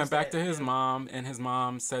he went back to his mom, and his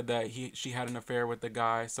mom said that she had an affair with the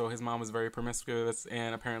guy, so his mom was very promiscuous,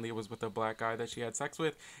 and apparently it was with a black guy that she had sex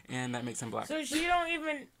with, and that makes him black. So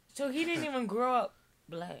he didn't even grow up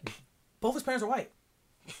black. Both his parents are white.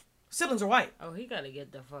 Siblings are white. Oh, he gotta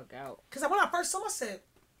get the fuck out. Because when I first saw him, I said,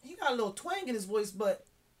 he got a little twang in his voice, but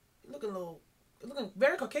looking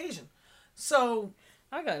very Caucasian. So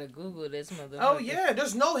I gotta Google this motherfucker. Oh yeah,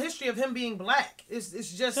 there's no history of him being black. It's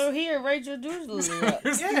just. So here, Rachel Doolittle.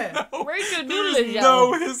 Yeah, Rachel Doolittle. There's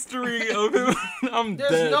no history of him.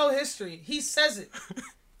 There's no history. He says it.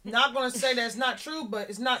 Not gonna say that's not true, but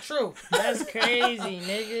it's not true. That's crazy,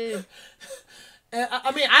 nigga. And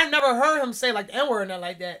I mean, I never heard him say the N-word or nothing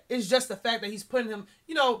like that. It's just the fact that he's putting him.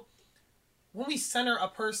 When we center a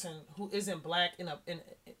person who isn't black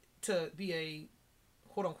to be a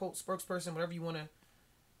quote unquote spokesperson, whatever you want to,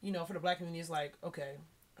 for the black community, is okay,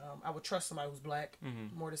 I would trust somebody who's black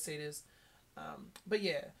more to say this. But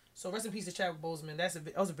yeah, so rest in peace to Chadwick Boseman.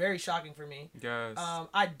 That was very shocking for me. Yes.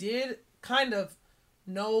 I did kind of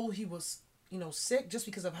know he was, sick just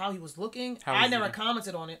because of how he was looking. I never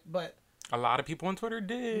commented on it, but a lot of people on Twitter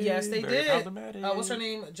did. Yes, they very did. Problematic. What's her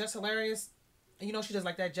name? Jess Hilarious. She does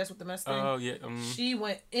that Jess with the mess thing. Oh yeah. She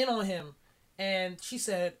went in on him, and she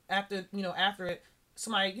said after it,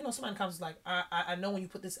 somebody in the comments was I know when you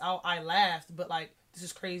put this out, I laughed, but this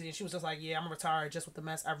is crazy. And she was just yeah, I'm retired just with the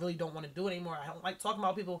mess. I really don't want to do it anymore. I don't like talking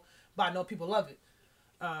about people, but I know people love it.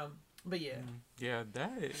 But yeah. Yeah,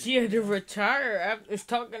 that is. She had to retire after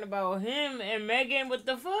talking about him and Megan. What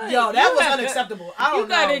the fuck? Yo, that was unacceptable. I don't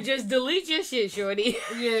know. You gotta just delete your shit, shorty.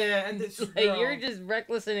 Yeah, and you're just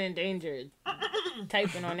reckless and endangered.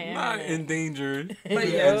 Typing on the internet. Not endangered. But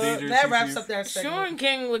yeah, that wraps up that segment. Sean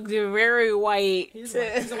King looked very white. He's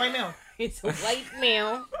a white male. He's a white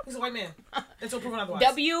male. He's a white man. Until proven otherwise.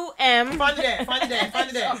 WM. Find the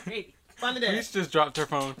dad. Police just dropped her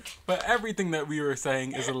phone. But everything that we were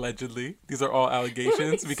saying is allegedly. These are all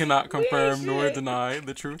allegations. We cannot confirm nor deny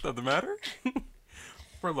the truth of the matter.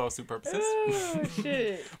 For lawsuit purposes. Oh,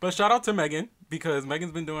 shit. But shout out to Megan, because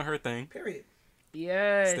Megan's been doing her thing. Period.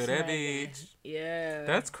 Yes. Still that bitch. Yeah.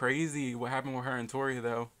 That's crazy what happened with her and Tori,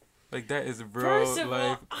 though. That is real, First of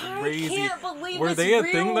all, crazy. I can't believe were it's they a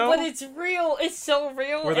real, thing, though? but it's real. It's so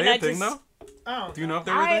real. Were they a thing, though? Oh, do you know if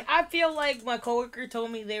they were there? I feel like my coworker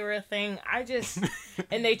told me they were a thing.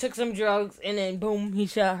 And they took some drugs, and then boom, he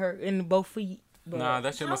shot her in both feet. But nah,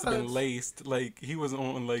 that shit must have been laced. He was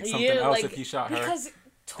on something else if he shot her. Because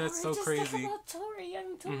that's so crazy. About Tori,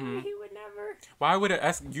 young Tori, he would never. Why would it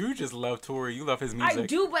ask? You just love Tory. You love his music. I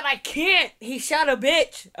do, but I can't. He shot a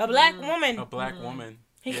bitch, a black woman. A black woman.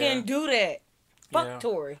 He can't do that. Fuck Yeah.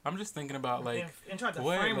 Tory. I'm just thinking about like and tried to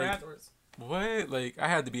what, frame her like, afterwards. what? Like I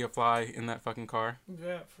had to be a fly in that fucking car.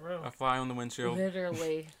 Yeah, for real. A fly on the windshield.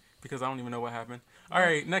 Literally. Because I don't even know what happened. All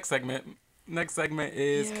right, next segment. Next segment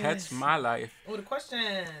is Catch My Life. Oh, the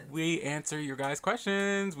question. We answer your guys'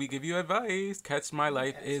 questions. We give you advice. Catch My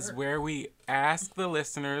Life is where we ask the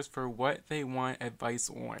listeners for what they want advice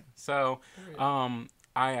on. So,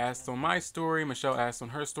 I asked on my story. Michelle asked on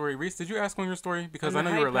her story. Reese, did you ask on your story? Because I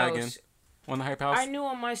know you were lagging. On the Hype House? I knew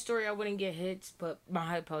on my story I wouldn't get hits, but my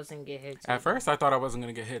Hype House didn't get hits. At first, I thought I wasn't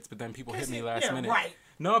going to get hits, but then people hit me last minute. Right.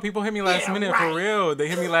 No, people hit me last minute, for real. They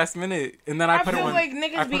hit me last minute. And then I put it on. I feel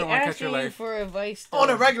like niggas be asking you for advice. Though. On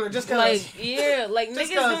a regular, just cause. Like, yeah, like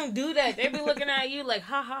niggas don't do that. They be looking at you like,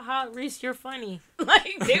 ha ha ha, Reese, you're funny.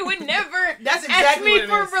 Like, they would never That's ask exactly me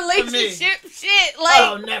for relationship shit. Like,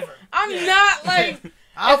 oh, never. I'm not like, if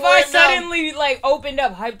I suddenly like opened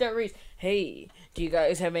up, hyped up Reese, hey, do you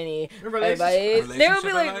guys have any advice? They would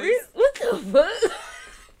be like, Reese, what the fuck?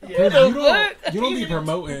 Yeah. You don't be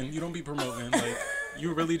promoting. You don't be promoting. Like,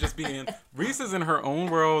 you really just being. Reese is in her own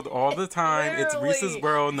world all the time. It's Reese's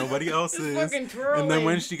world. Nobody else's. And then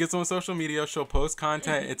when she gets on social media, she'll post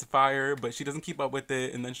content. It's fire, but she doesn't keep up with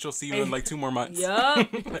it. And then she'll see you in like 2 more months.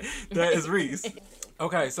 Yup. That is Reese.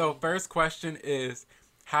 Okay, so first question is,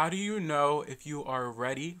 how do you know if you are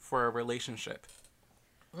ready for a relationship?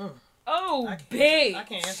 Oh, big. I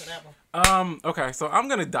can't answer that one. Okay, so I'm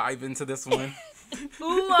gonna dive into this one.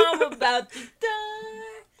 Ooh, I'm about to die.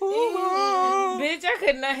 Ooh. Bitch, I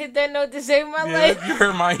could not hit that note to save my life. You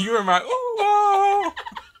heard my ooh.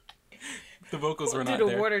 The vocals were not do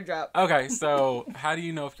the there. water drop. Okay, so how do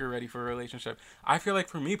you know if you're ready for a relationship? I feel like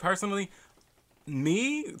for me personally,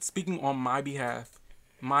 me speaking on my behalf,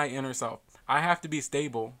 my inner self, I have to be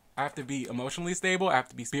stable. I have to be emotionally stable. I have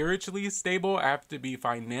to be spiritually stable. I have to be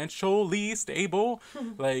financially stable.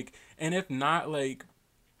 Like, and if not, like,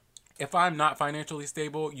 if I'm not financially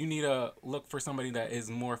stable, you need to look for somebody that is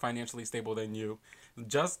more financially stable than you.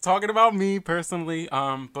 Just talking about me personally.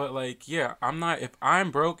 But like, yeah, if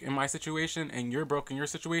I'm broke in my situation and you're broke in your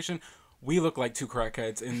situation, we look like 2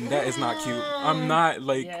 crackheads, and that is not cute. I'm not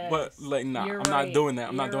like, nah, I'm not doing that.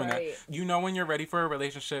 I'm not doing that. You know when you're ready for a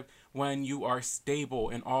relationship when you are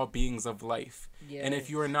stable in all beings of life. Yes. And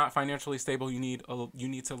if you are not financially stable, you need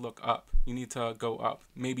to look up. You need to go up.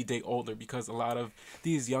 Maybe date older, because a lot of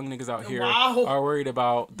these young niggas out here are worried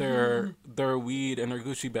about their weed and their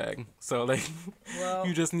Gucci bag. So like,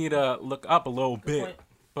 you just need to look up a little bit. Point.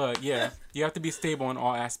 But yeah, you have to be stable in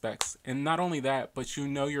all aspects. And not only that, but you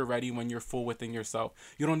know you're ready when you're full within yourself.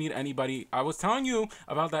 You don't need anybody. I was telling you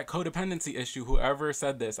about that codependency issue. Whoever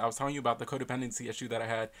said this, I was telling you about the codependency issue that I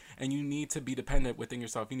had. And you need to be dependent within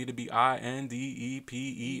yourself. You need to be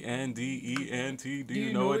INDEPENDENT. Do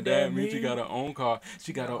you know what that means? You got her own car.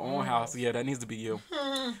 She got her own house. Yeah, that needs to be you.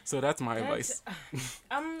 So that's my advice.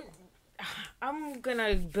 I'm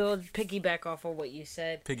gonna piggyback off of what you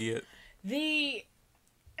said. Piggy it. The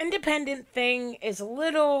independent thing is a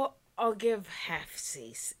little, I'll give half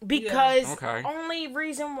C's. Because only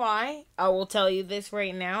reason why, I will tell you this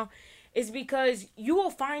right now, is because you will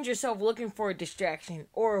find yourself looking for a distraction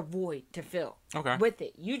or a void to fill with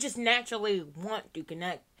it. You just naturally want to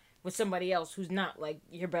connect with somebody else who's not like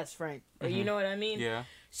your best friend. Mm-hmm. You know what I mean? Yeah.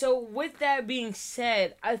 So with that being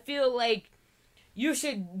said, I feel like you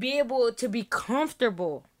should be able to be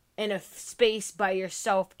comfortable in a space by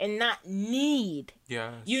yourself and not need,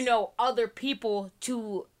 other people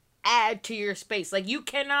to add to your space. Like, you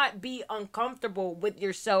cannot be uncomfortable with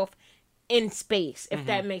yourself in space, if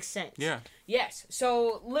that makes sense. Yeah. Yes.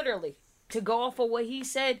 So, literally, to go off of what he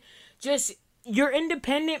said, just, you're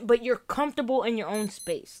independent, but you're comfortable in your own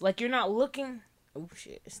space. Like, you're not looking... Oh,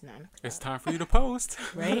 shit. It's 9 o'clock. It's time for you to post.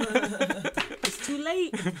 Right? It's too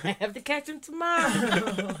late. I have to catch him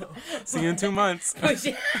tomorrow. See you in 2 months.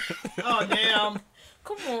 Oh, damn.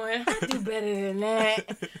 Come on. I do better than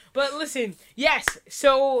that. But listen, yes.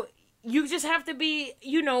 So you just have to be,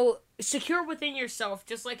 secure within yourself,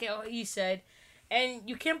 just like he said. And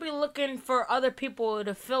you can't be looking for other people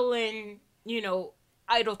to fill in,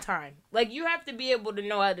 idle time. Like, you have to be able to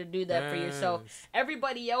know how to do that for yourself.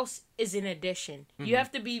 Everybody else is an addition. You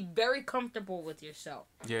have to be very comfortable with yourself.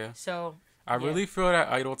 Yeah. So I really feel that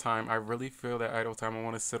idle time. I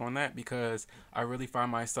want to sit on that, because I really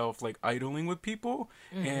find myself like idling with people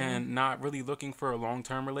and not really looking for a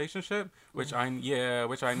long-term relationship, which I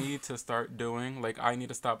need to start doing. Like, I need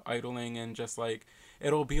to stop idling and just like,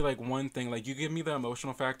 it'll be like one thing. Like you give me the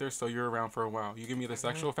emotional factor, so you're around for a while. You give me the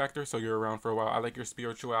sexual factor, so you're around for a while. I like your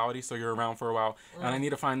spirituality, so you're around for a while. And I need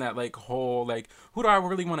to find that like whole like who do I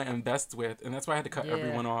really want to invest with? And that's why I had to cut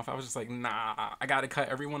everyone off. I was just like, nah, I got to cut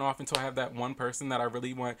everyone off until I have that one person that I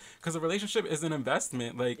really want. Because a relationship is an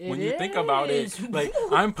investment. Like when you think about it, like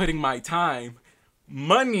I'm putting my time.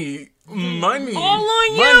 Money, all on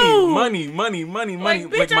you. money. Like,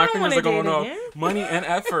 bitch, like I my don't fingers wanna are going date off. again. Money and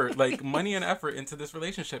effort, like money and effort into this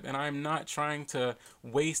relationship, and I'm not trying to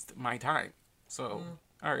waste my time. So,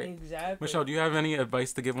 all right, Exactly. Michelle, do you have any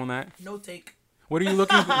advice to give on that? No take. What are you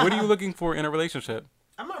looking? What are you looking for in a relationship?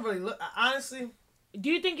 I'm not really honestly. Do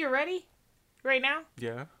you think you're ready right now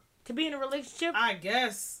Yeah. to be in a relationship? I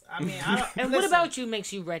guess. I mean, I don't. And what about you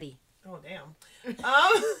makes you ready? Oh damn.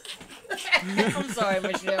 I'm sorry,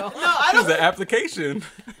 Michelle. No, I This is don't. an application.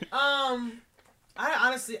 I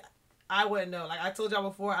honestly, I wouldn't know. Like I told y'all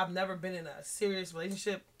before, I've never been in a serious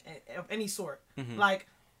relationship of any sort. Like,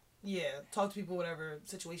 yeah, talk to people, whatever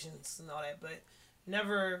situations and all that, but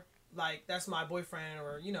never like that's my boyfriend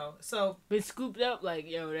or So Been scooped up like,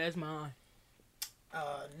 yo, that's mine.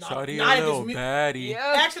 Shawty not a at little this baddie.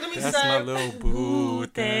 Yeah. Actually, let me That's say. my little boo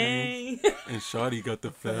thing. Thing. And Shawty got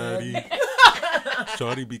the fatty.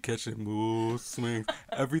 Shawty be catching mood swings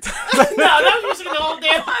every time. No, that was the whole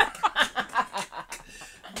damn.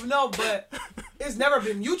 No, but it's never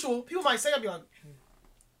been mutual. People might say, I'd be like,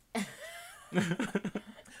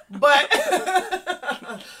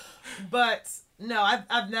 but no,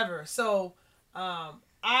 I've never. So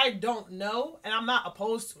I don't know, and I'm not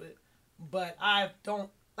opposed to it, but I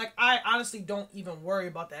honestly don't even worry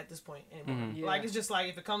about that at this point anymore. Yeah. Like it's just like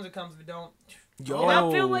if it comes, it comes. If it don't, Yo. And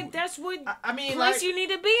I feel like that's what I mean, place like, you need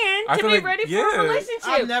to be in I to feel be like- ready for yeah. a relationship.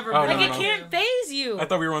 I've never. Oh, been Like no, it no. can't phase you. I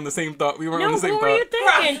thought we were on the same thought. We weren't on No, the same what were you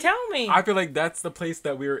thought. thinking? Tell me. I feel like that's the place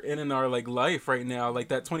that we're in our like life right now, like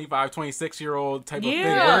that 25, 26-year-old type of thing.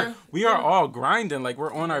 Yeah. We are all grinding, like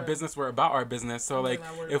we're on our business, we're about our business. So like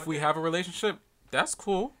not worried if about we that. have a relationship, that's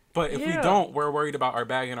cool. But if we Yeah. don't, we're worried about our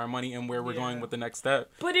bag and our money and where we're Yeah. going with the next step.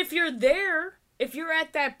 But if you're there, if you're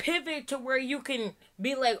at that pivot to where you can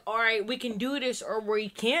be like, all right, we can do this or we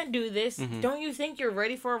can't do this, don't you think you're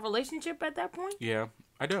ready for a relationship at that point? Yeah,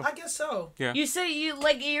 I do. I guess so. Yeah. You say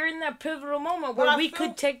you're in that pivotal moment But where I we feel-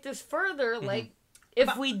 could take this further, like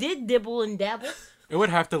if we did dibble and dabble. It would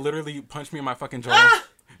have to literally punch me in my fucking jaw.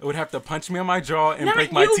 It would have to punch me on my jaw and Not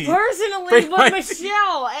break my you teeth. personally, Break but my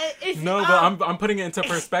Michelle. If, No, but I'm putting it into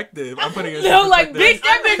perspective. I'm putting it into no, like perspective. bitch,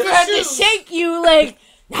 that bitch would have to Shoes. shake you like,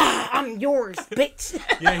 nah, I'm yours, bitch.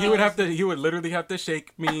 Yeah, he would literally have to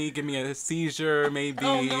shake me, give me a seizure, maybe.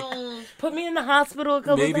 Oh no. Put me in the hospital a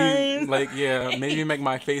couple Maybe times. maybe make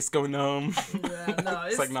my face go numb. Yeah, no,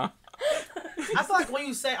 It's like nah. I feel like when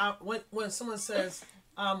you say when someone says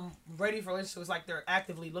I'm ready for a relationship, it's like they're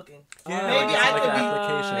actively looking. Yeah, maybe it's I like could an be.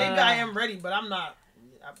 application. Maybe I am ready, but I'm not.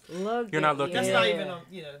 Look, You're not looking. That's Yeah. not even.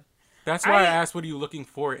 That's why I asked, what are you looking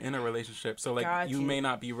for in a relationship? So like Got you you. may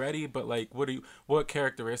not be ready, but like what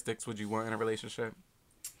characteristics would you want in a relationship?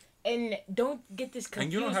 And don't get this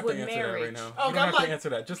And you don't confused have to with answer marriage. that right now. Oh, You don't I'm have like- to answer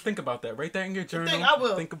that. Just think about that. Write that in your journal. I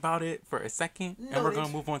will. Think about it for a second, and we're Noted. gonna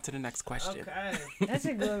move on to the next question. Okay. That's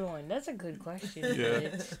a good one. That's a good question.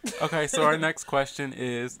 Yeah. Okay, so our next question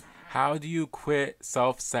is, how do you quit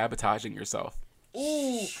self-sabotaging yourself?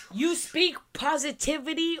 Ooh, you speak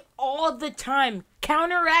positivity all the time.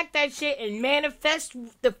 Counteract that shit and manifest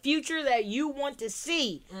the future that you want to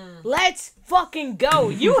see. Let's fucking go.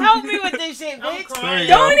 You help me with this shit, I'm bitch. crying.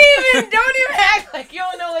 There you Don't even act like you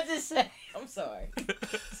don't know what to say. I'm sorry.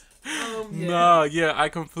 No, yeah, I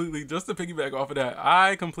completely, just to piggyback off of that,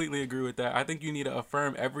 I completely agree with that. I think you need to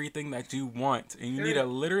affirm everything that you want, and you need to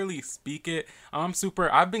literally speak it.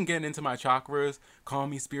 I've been getting into my chakras, call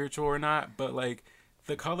me spiritual or not, but like,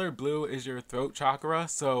 the color blue is your throat chakra,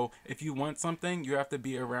 so if you want something, you have to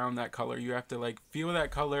be around that color. You have to like feel that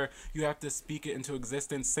color, you have to speak it into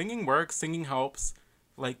existence. Singing works, singing helps,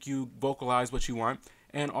 like you vocalize what you want,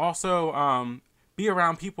 and also be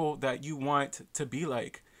around people that you want to be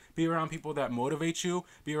like. Be around people that motivate you.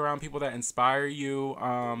 Be around people that inspire you.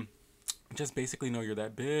 Just basically know you're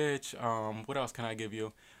that bitch. What else can I give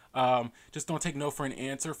you? Just don't take no for an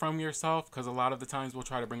answer from yourself, because a lot of the times we'll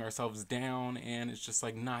try to bring ourselves down and it's just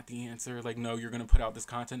like not the answer. Like, no, you're going to put out this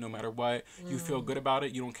content no matter what. You feel good about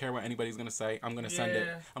it. You don't care what anybody's going to say. I'm going to send it.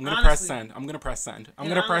 Yeah. I'm going to press Honestly. send. I'm going to press send. I'm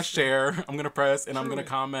Yeah, going to press honestly. share. I'm going to press, and I'm going to True.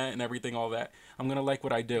 comment and everything, all that. I'm going to like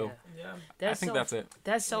what I do. Yeah. I think that's it.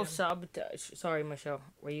 That's self-sabotage. Sorry, Michelle.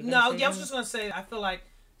 Were you No, gonna say yeah, I was something? just gonna say I feel like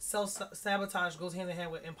self-sabotage goes hand in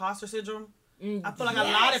hand with imposter syndrome. I feel like a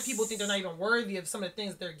lot of people think they're not even worthy of some of the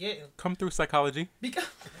things they're getting. Come through psychology. Because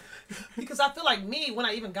Because I feel like me, when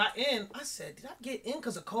I even got in, I said, did I get in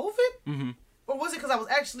because of COVID? Mm-hmm. Or was it because I was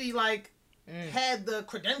actually, like, had the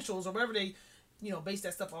credentials or whatever they, base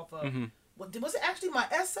that stuff off of? Mm-hmm. Was it actually my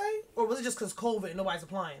essay? Or was it just because COVID and nobody's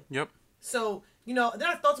applying? Yep. So, then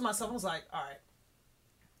I thought to myself, I was like, all right,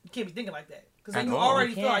 you can't be thinking like that. Because then you all.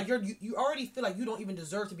 already feel like you already feel like you don't even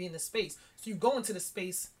deserve to be in this space. So you go into the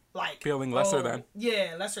space like feeling lesser than.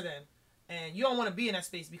 Yeah, lesser than. And you don't want to be in that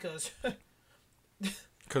space because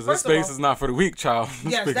this space is not for the weak, child.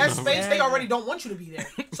 Yes, that space, they already don't want you to be there.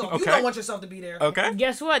 So if you don't want yourself to be there, okay.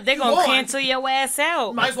 Guess what? They're going to cancel your ass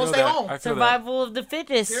out. Might as well stay home. Survival of the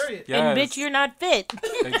fittest. Period. Yes. And bitch, you're not fit.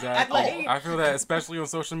 Exactly. I feel that, especially on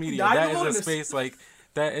social media. That is a space like...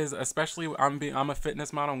 That is, especially, I'm a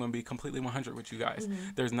fitness model. I'm going to be completely 100 with you guys. Mm-hmm.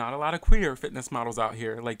 There's not a lot of queer fitness models out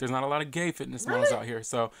here. Like, there's not a lot of gay fitness models out here.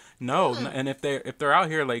 So, no. And if they're out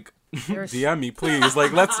here, like, DM me, please.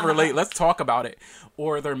 Like, let's relate. Let's talk about it.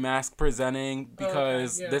 Or they're mask presenting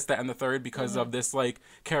because this, that, and the third because of this, like,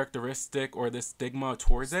 characteristic or this stigma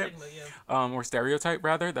towards it. Or stereotype,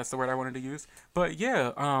 rather. That's the word I wanted to use. But,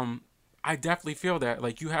 yeah, I definitely feel that.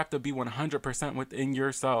 Like, you have to be 100% within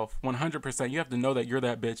yourself. 100%. You have to know that you're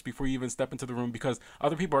that bitch before you even step into the room because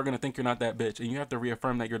other people are going to think you're not that bitch. And you have to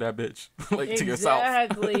reaffirm that you're that bitch. Like, to yourself.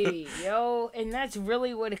 Exactly. Yo, and that's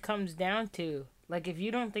really what it comes down to. Like, if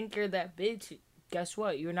you don't think you're that bitch, guess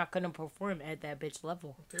what? You're not going to perform at that bitch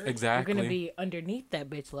level. Exactly. You're going to be underneath that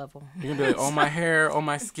bitch level. You're going to be like, oh, my hair, oh,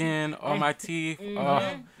 my skin, oh, my teeth.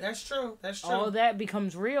 That's true. That's true. All that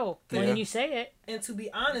becomes real when you say it. And to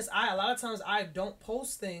be honest, a lot of times I don't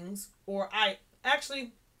post things, or that's a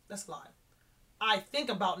lie. I think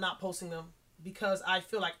about not posting them because I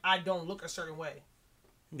feel like I don't look a certain way.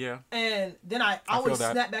 Yeah. And then I always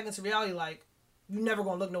snap back into reality like, you're never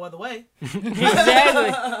going to look no other way.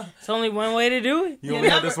 Exactly. It's only one way to do it. You only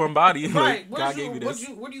have this one body. Right. Like, God gave you this.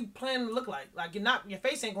 What do you plan to look like? Like, your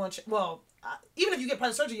face ain't going to... Well, even if you get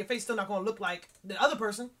plastic surgery, your face still not going to look like the other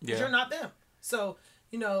person. Because you're not them. So,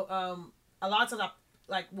 a lot of times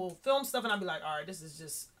I will film stuff and I'll be like, all right, this is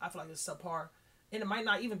just... I feel like it's subpar. And it might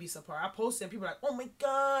not even be subpar. I post it and people are like, oh my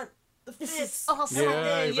God, the fits. This is awesome.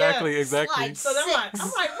 Yeah, exactly. So then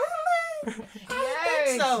I'm like, really? I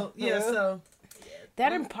think so. Yeah, so...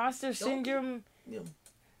 That imposter syndrome is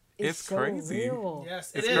it's crazy. So real.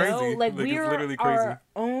 Yes, it's is. crazy. Like we are literally crazy. Our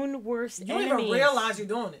own worst enemies. You don't even realize you're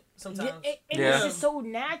doing it sometimes. It's just so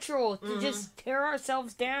natural to just tear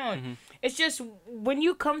ourselves down. Mm-hmm. It's just when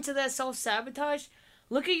you come to that self-sabotage,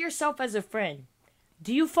 look at yourself as a friend.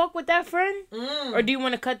 Do you fuck with that friend? Or do you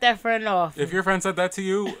want to cut that friend off? If your friend said that to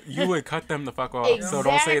you, you would cut them the fuck off. Exactly. So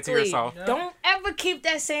don't say it to yourself. Yep. Don't ever keep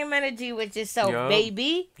that same energy with yourself,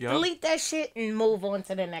 baby. Yep. Delete that shit and move on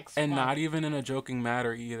to the next one. And not even in a joking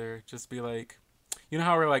matter either. Just be like, you know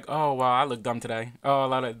how we're like, oh, wow, I look dumb today. Oh, a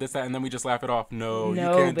lot of this, that, and then we just laugh it off. No, you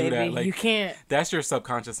can't baby, do that. Like, you can't. That's your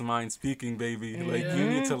subconscious mind speaking, baby. Mm-hmm. Like, you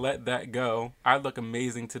need to let that go. I look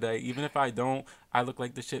amazing today. Even if I don't, I look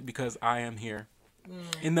like the shit because I am here.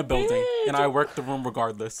 In the building, and I work the room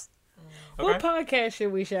regardless. Okay? What podcast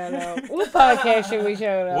should we shout out?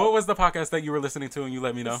 What was the podcast that you were listening to and you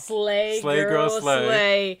let me know? Slay Girl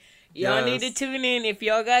Slay. Y'all need to tune in if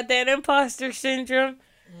y'all got that imposter syndrome.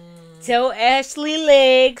 Tell Ashley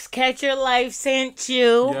Legs Catch Your Life sent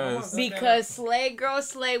you. Yes. Because Slay Girl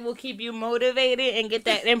Slay will keep you motivated and get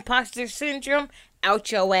that imposter syndrome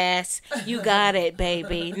out your ass. You got it,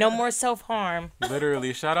 baby. No more self-harm.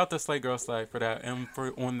 Literally. Shout out to Slay Girl Slay for that. And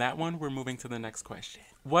on that one, we're moving to the next question.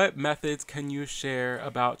 What methods can you share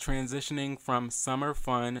about transitioning from summer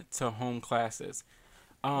fun to home classes?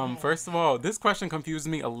 First of all, this question confused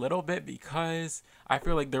me a little bit because I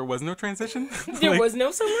feel like there was no transition. There was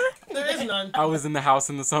no summer? There is none. I was in the house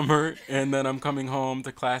in the summer, and then I'm coming home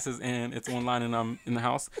to classes, and it's online, and I'm in the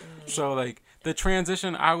house. So, like, the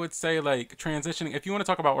transition, I would say, like, transitioning, if you want to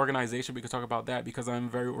talk about organization, we could talk about that because I'm a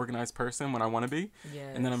very organized person when I want to be.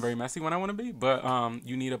 Yes. And then I'm very messy when I want to be. But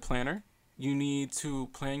you need a planner. You need to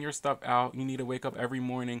plan your stuff out. You need to wake up every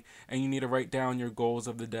morning and you need to write down your goals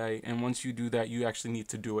of the day. And once you do that, you actually need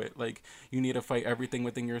to do it. Like, you need to fight everything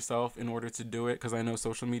within yourself in order to do it. Because I know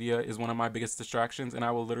social media is one of my biggest distractions and I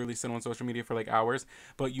will literally sit on social media for like hours.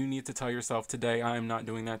 But you need to tell yourself, today, I am not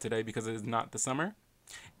doing that today because it is not the summer.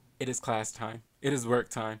 It is class time. It is work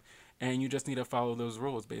time. And you just need to follow those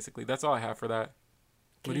rules, basically. That's all I have for that.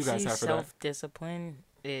 What do you guys have for that? Self-discipline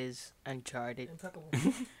is uncharted.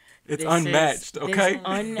 It's unmatched, okay?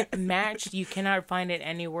 It's unmatched. You cannot find it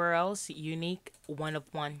anywhere else. Unique, one of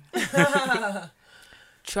one.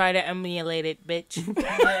 Try to emulate it, bitch.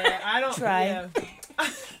 Yeah, I don't try. Yeah.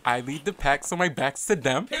 I lead the pack, so my back's to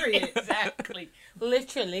them. Period. Exactly.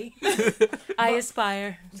 Literally. I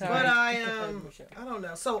aspire. Sorry. But I don't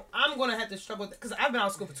know. So I'm gonna have to struggle with it because I've been out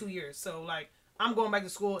of school for 2 years. So like I'm going back to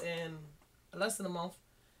school in less than a month.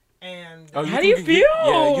 And how do you feel?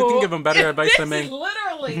 Yeah, you can give them better advice than me.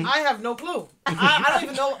 Literally. I have no clue. I don't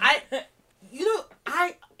even know.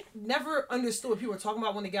 I never understood what people were talking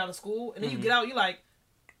about when they get out of school, and then you get out, you're like,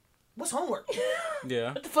 what's homework?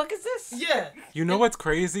 Yeah. What the fuck is this? Yeah. You know what's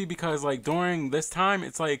crazy? Because like during this time,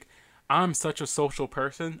 it's like I'm such a social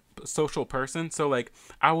person. So like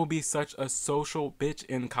I will be such a social bitch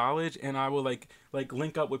in college, and I will like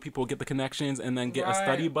link up with people, get the connections, and then get a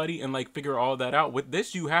study buddy and like figure all that out. With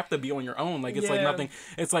this, you have to be on your own. Like it's like nothing.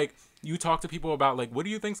 It's like you talk to people about like, what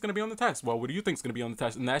do you think's gonna be on the test? Well, what do you think's gonna be on the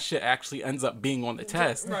test? And that shit actually ends up being on the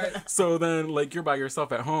test. Right. So then like you're by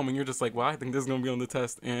yourself at home and you're just like, well, I think this is gonna be on the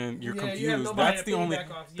test, and you're confused. You That's the only.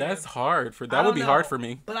 That's hard for. That would be hard for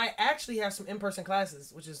me. But I actually have some in-person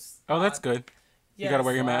classes, which is that's good. Yes. You gotta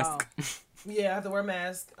wear your mask. Yeah, I have to wear a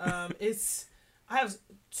mask. I have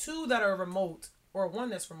 2 that are remote, or 1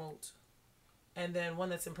 that's remote, and then 1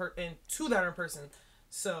 that's and 2 that are in person.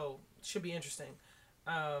 So it should be interesting.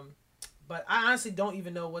 But I honestly don't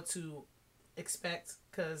even know what to expect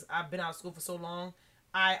because I've been out of school for so long.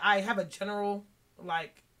 I have a general,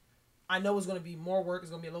 like, I know it's going to be more work. It's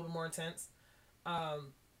going to be a little bit more intense.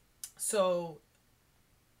 So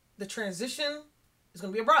the transition is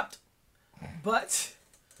going to be abrupt. But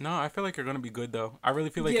no, I feel like you're going to be good, though. I really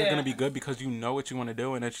feel like you're going to be good because you know what you want to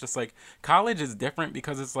do. And it's just like college is different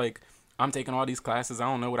because it's like I'm taking all these classes. I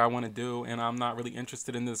don't know what I want to do, and I'm not really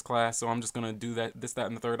interested in this class, so I'm just going to do this, that,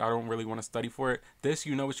 and the third. I don't really want to study for it. This,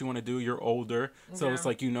 you know what you want to do. You're older, so it's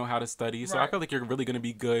like you know how to study. So I feel like you're really going to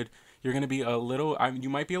be good. You're going to be you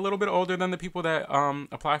might be a little bit older than the people that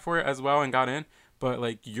apply for it as well and got in, but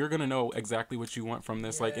like you're going to know exactly what you want from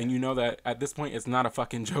this. Like, and you know that at this point, it's not a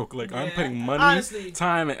fucking joke. Like, I'm putting money, honestly,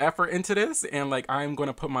 time, and effort into this, and like I'm going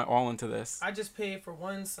to put my all into this. I just paid for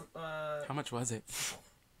one. How much was it?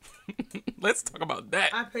 Let's talk about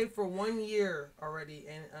that. I paid for 1 year already,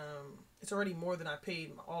 and it's already more than I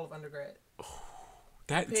paid all of undergrad.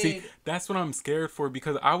 That's what I'm scared for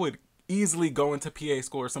because I would easily go into PA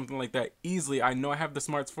school or something like that. Easily, I know I have the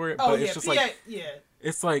smarts for it, but it's just PA,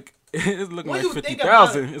 it's like it's looking like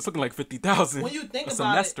 50,000. It's looking like 50,000. When you think a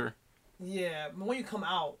about semester. But when you come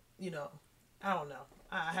out, I don't know.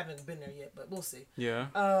 I haven't been there yet, but we'll see. Yeah.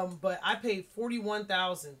 But I paid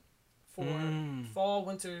 $41,000 for fall,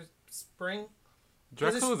 winter, spring.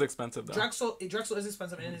 Drexel is expensive though. Drexel is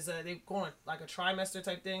expensive, and they go on like a trimester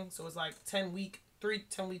type thing, so it's like 10-week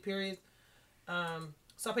periods.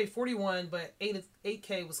 So I paid 41, but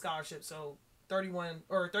 8K was scholarship, so 31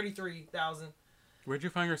 or 33,000. Where'd you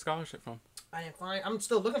find your scholarship from? I didn't find. I'm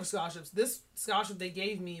still looking for scholarships. This scholarship they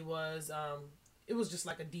gave me was it was just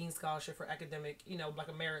like a dean scholarship for academic, like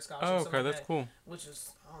a merit scholarship. Oh, okay, that's cool. Which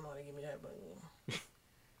is, I don't know how they give me that, but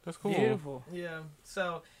that's cool. Beautiful. Yeah.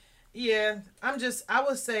 So, yeah, I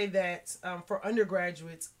would say that for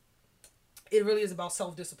undergraduates, it really is about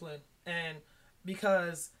self-discipline. And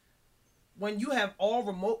because when you have all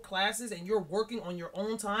remote classes and you're working on your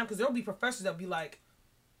own time, because there'll be professors that'll be like,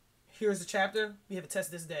 here's the chapter, we have a test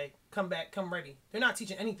this day, come back, come ready. They're not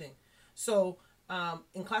teaching anything. So,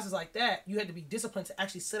 in classes like that, you had to be disciplined to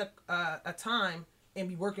actually set up a time and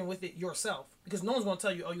be working with it yourself. Because no one's going to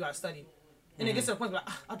tell you, oh, you got to study. And it gets to the point where,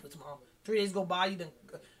 I'll do it tomorrow. 3 days go by, you then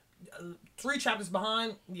 3 chapters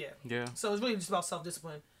behind. Yeah. So it's really just about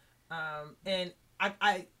self-discipline. And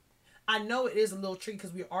I know it is a little tricky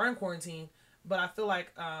because we are in quarantine, but I feel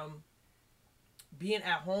like being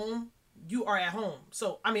at home, you are at home.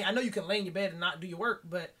 So, I mean, I know you can lay in your bed and not do your work,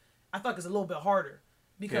 but I feel like it's a little bit harder.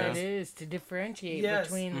 Because it is to differentiate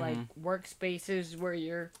between like workspaces where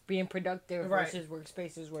you're being productive versus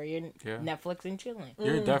workspaces where you're Netflix and chilling.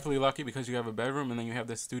 You're definitely lucky because you have a bedroom and then you have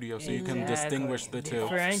this studio, so you can distinguish the two.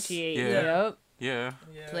 Differentiate. Yeah. Yep. Yeah.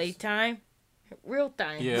 Yes. Playtime, real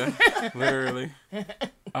time. Yeah. Literally.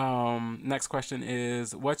 Next question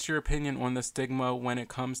is, what's your opinion on the stigma when it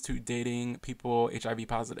comes to dating people HIV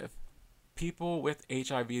positive? People with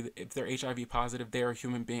HIV, if they're HIV positive, they are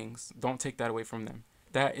human beings. Don't take that away from them.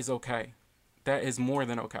 That is okay. That is more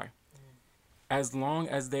than okay. As long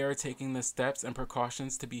as they are taking the steps and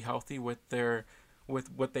precautions to be healthy with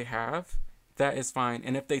what they have, that is fine.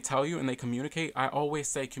 And if they tell you and they communicate, I always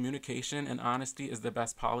say communication and honesty is the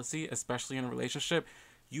best policy, especially in a relationship.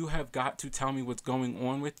 You have got to tell me what's going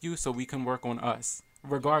on with you so we can work on us.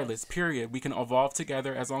 Regardless, period. We can evolve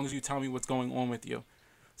together as long as you tell me what's going on with you.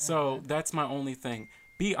 So that's my only thing.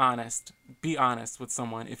 Be honest. Be honest with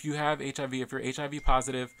someone. If you have HIV, if you're HIV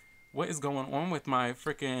positive, what is going on with my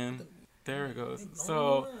freaking... There it goes.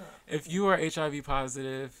 So, if you are HIV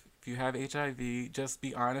positive, if you have HIV, just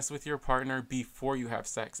be honest with your partner before you have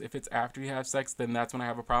sex. If it's after you have sex, then that's when I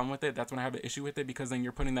have a problem with it. That's when I have an issue with it, because then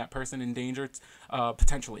you're putting that person in danger,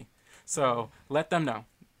 potentially. So, let them know.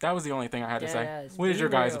 That was the only thing I had to say. What is your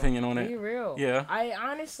guys' opinion on it? Be real. Yeah. I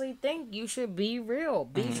honestly think you should be real.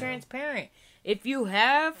 Be transparent. If you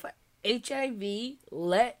have HIV,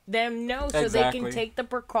 let them know so they can take the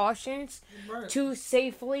precautions to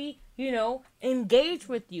safely, engage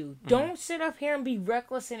with you. Don't sit up here and be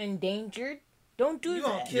reckless and endangered. Don't do you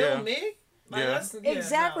that. You gonna kill me? Like,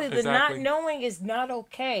 exactly. The not knowing is not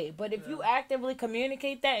okay. But if you actively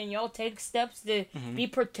communicate that and y'all take steps to be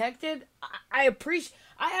protected, I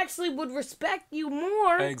actually would respect you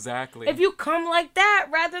more. Exactly. If you come like that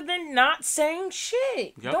rather than not saying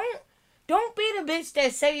shit. Yep. Don't be the bitch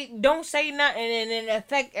that don't say nothing and then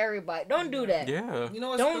affect everybody. Don't do that. Yeah. You know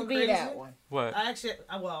what's Don't be crazy? that one. What?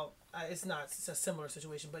 It's a similar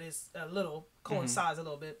situation, but it's a little coincides a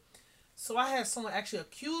little bit. So I had someone actually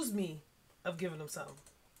accuse me of giving them something,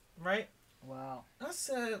 right? Wow. I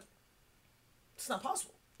said, it's not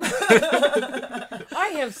possible.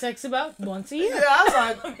 I have sex about once a year. Yeah, I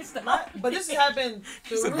was like, but this has happened.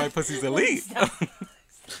 She said my pussy's elite.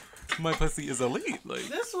 My pussy is elite. Like,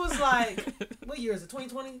 this was like, what year is it?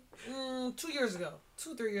 2020? 2 years ago.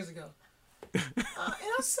 3 years ago. And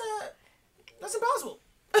I said, that's impossible.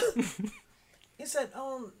 He said,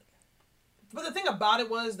 but the thing about it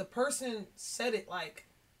was the person said it like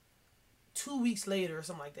 2 weeks later or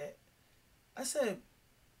something like that. I said,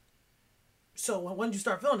 so when did you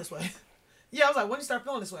start feeling this way? Yeah, I was like, when did you start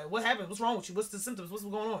feeling this way? What happened? What's wrong with you? What's the symptoms? What's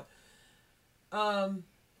going on?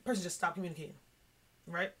 Person just stopped communicating.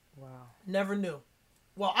 Right? Wow. Never knew.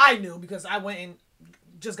 Well, I knew because I went and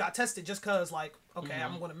just got tested just because, like, okay,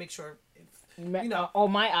 I'm going to make sure, all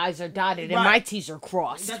my I's are dotted and my T's are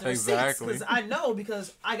crossed. Exactly. Because I know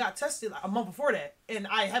because I got tested like a month before that and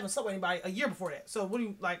I haven't slept with anybody a year before that. So, what do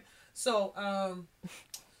you, like,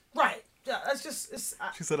 right. Yeah, that's just,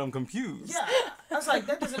 she said I'm confused. Yeah. I was like,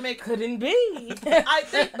 that doesn't make... Couldn't be. I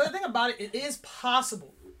think, but the thing about it is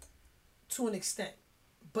possible to an extent.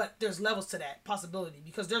 But there's levels to that possibility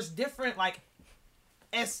because there's different like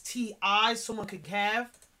STIs someone could have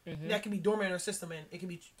that can be dormant in their system and it can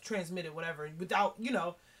be transmitted whatever without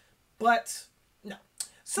but no.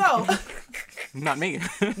 So not me.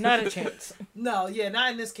 Not a chance. No, yeah,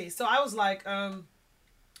 not in this case. So I was like, the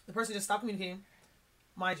person just stopped communicating.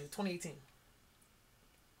 Mind you, 2018.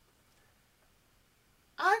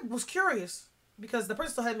 I was curious because the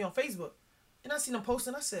person still had me on Facebook. And I seen them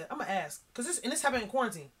posting. I said, I'm gonna ask, cause this happened in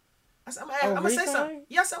quarantine. I said, I'm gonna say something.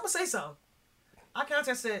 Yes, I'm gonna say something.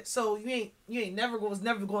 I said, so you ain't never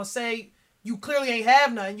gonna say you clearly ain't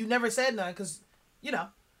have none. You never said none, cause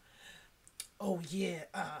oh yeah,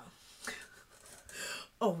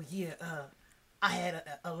 I had an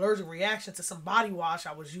allergic reaction to some body wash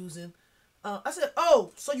I was using. I said,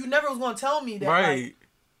 oh, so you never was gonna tell me that? Right. Like,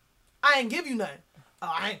 I ain't give you nothing.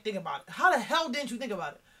 Oh, I ain't think about it. How the hell didn't you think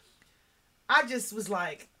about it? I just was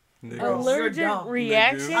like, bro, allergic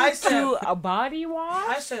reaction to a body wash?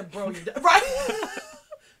 I said, bro, you're dumb. Right?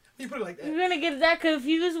 You put it like that. You're gonna get that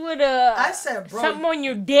confused with I said, bro, something on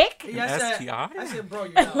your dick? Yeah, STI? I said, bro,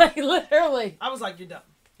 you're dumb. Like, literally. I was like, you're dumb.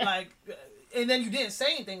 Like, and then you didn't say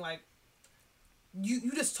anything. Like,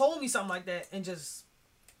 you just told me something like that and just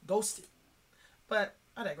ghosted. But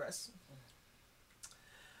I digress.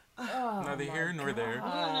 Oh, neither here nor there.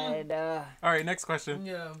 All right, next question.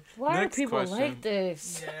 Yeah. Why do people like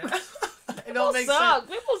this? Yeah. It don't make sense.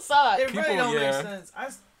 People suck. It really don't make sense. I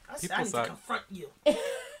need suck. to confront you.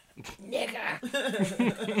 Nigga.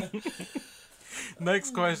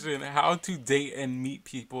 Next question. How to date and meet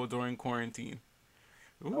people during quarantine?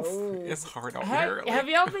 Oof, it's hard out here. Like, have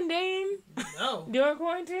y'all been dating? No. During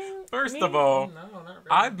quarantine? First of all, no, not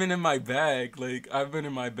really. I've been in my bag. Like, I've been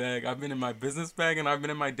in my bag. I've been in my business bag and I've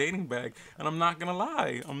been in my dating bag. And I'm not gonna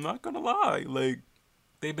lie. Like,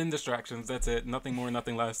 they've been distractions. That's it. Nothing more,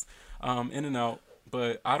 nothing less. In and out.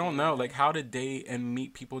 But I don't know, like, how to date and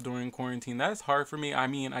meet people during quarantine. That's hard for me. I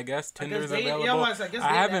mean, I guess Tinder is available.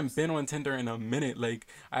 I haven't been on Tinder in a minute. Like,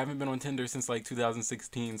 I haven't been on Tinder since, like,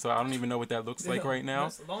 2016. So I don't even know what that looks like right now.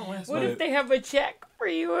 What if they have a check for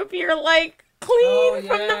you if you're, like, clean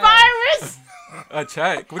from the virus? A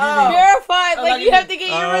check? What do you mean? Verified. Like, you have to get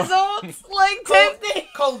your results, like, tempting.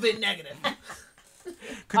 COVID negative.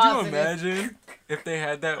 Could you imagine if they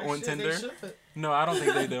had that on Tinder? No, I don't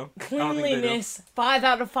think they do. Cleanliness, 5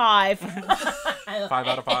 out of 5. 5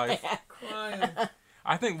 out of 5. Crying.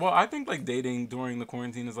 I think like dating during the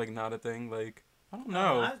quarantine is like not a thing. Like, I don't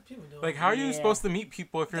know. People do it. Like, how are you supposed to meet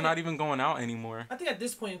people if you're not even going out anymore? I think at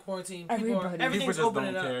this point in quarantine, People everything's just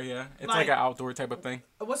opening don't up. care. Yeah, it's like an outdoor type of thing.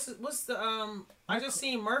 What's the I just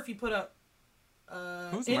seen Murphy put up.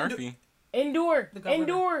 Who's Murphy? Indoor. The governor.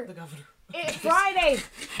 Indoor. The governor. It's Friday.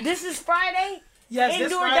 This is Friday. Yes,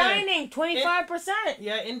 indoor dining, 25%.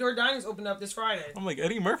 Yeah, indoor dining's opened up this Friday. I'm like,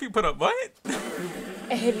 Eddie Murphy put up what?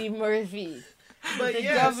 Eddie Murphy. But the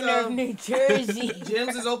governor of New Jersey.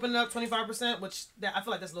 Gyms is opening up 25%, which I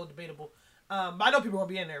feel like that's a little debatable. But I know people won't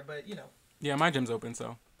be in there, but you know. Yeah, my gym's open,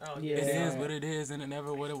 so. Oh, yeah. It is what it is, and it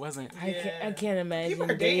never what it wasn't. I can't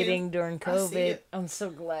imagine dating during COVID. I'm so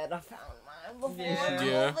glad I found mine before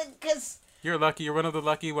COVID, because you're lucky. You're one of the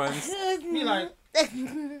lucky ones. Me like.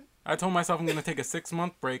 I told myself I'm gonna take a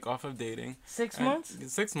 6-month break off of dating. 6 months?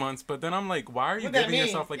 6 months, but then I'm like, why are you giving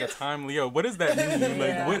yourself like a time, Leo? What does that mean?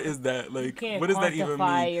 Like, what is that? Like, what does that even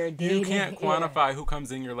mean? You can't quantify who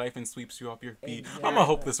comes in your life and sweeps you off your feet. Exactly. I'm a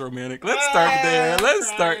hopeless romantic. Let's start there. Let's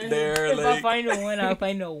start there. If like, I find a one, I'll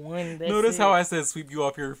find a one. Notice how I said sweep you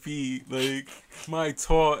off your feet. Like, my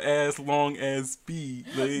tall ass, long ass feet.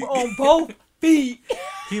 Like, on both feet.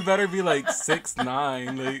 He better be like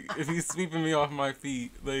 6'9", like if he's sweeping me off my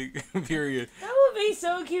feet, like period. That would be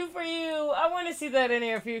so cute for you. I want to see that in the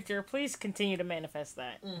near future. Please continue to manifest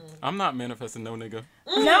that. I'm not manifesting no nigga.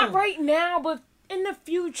 Not right now, but in the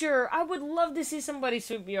future, I would love to see somebody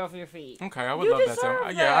sweep you off your feet. Okay, I would love that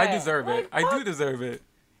too. Yeah, I deserve it. I do deserve it.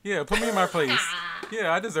 Yeah, put me in my place.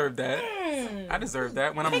 Yeah, I deserve that. I deserve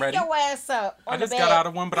that when I'm ready. Pick your ass up. I just got out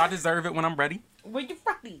of one, but I deserve it when I'm ready. When you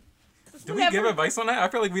ready. Did we give advice on that? I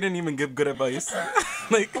feel like we didn't even give good advice.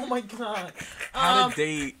 Like, oh my god, how to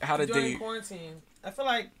date? How to during date? Quarantine. I feel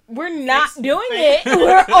like we're not doing it.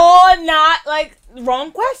 We're all not like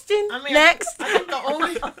wrong question. I mean, next. I think the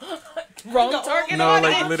only wrong target. No,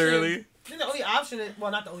 like literally. I think the only option is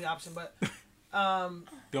not the only option, but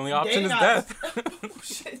the only option is death. Oh,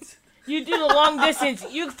 shit. You do the long distance.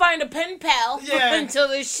 You find a pen pal until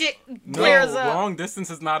this shit clears up. No, long distance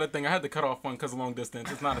is not a thing. I had to cut off one because of long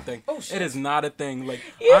distance. It's not a thing. Oh, shit. It is not a thing. Like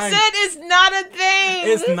you said, it's not a thing.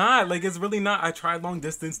 It's not. Like, it's really not. I tried long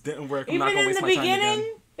distance, didn't work. I'm not gonna waste my time again.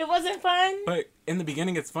 It wasn't fun. But in the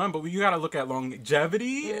beginning, it's fun. But you gotta look at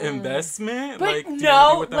longevity, investment. But like,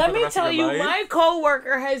 no, let me tell you, my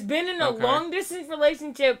coworker has been in a long distance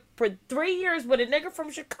relationship for 3 years with a nigga from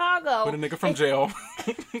Chicago. With a nigga from jail.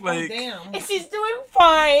 Like, damn. And she's doing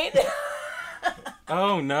fine.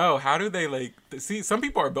 Oh no! How do they like? See, some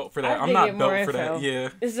people are built for that. I'm not built for that. Yeah.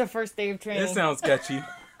 This is the first day of training. It sounds sketchy.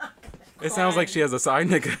 It sounds like she has a side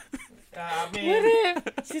nigga. What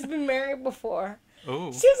if she's been married before?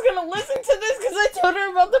 Oh. She's gonna listen to this because I told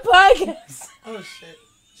her about the podcast. Oh shit!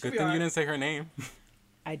 Good thing you didn't say her name.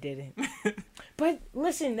 I didn't. But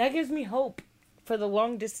listen, that gives me hope for the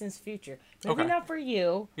long distance future. Maybe not for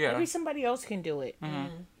you. Yeah. Maybe somebody else can do it.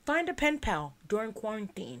 Find a pen pal during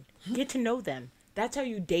quarantine. Get to know them. That's how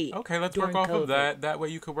you date. Okay, let's work off of that. That way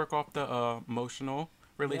you could work off the emotional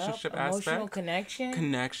relationship aspect. Emotional connection.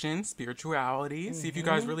 Connection, spirituality. See if you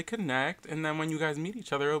guys really connect. And then when you guys meet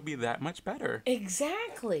each other, it'll be that much better.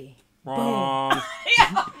 Exactly. Wrong.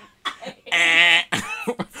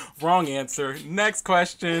 Wrong answer. Next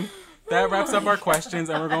question. That wraps up our questions,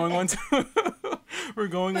 and we're going on to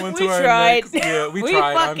our next. Yeah, we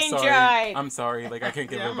tried. I'm sorry. I'm sorry. Like, I can't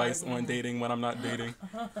give advice on dating when I'm not dating.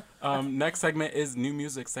 Next segment is new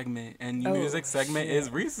music segment, and new music segment is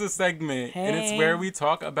Reese's segment, and it's where we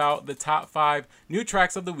talk about the top 5 new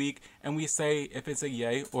tracks of the week, and we say if it's a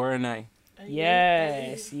yay or a nay.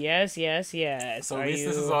 Yes. So Reese,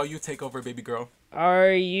 this is all you. Take over, baby girl.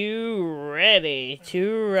 Are you ready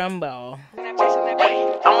to rumble? I'm in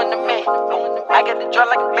the man. I got the draw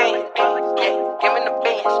like a band. Yeah, give me the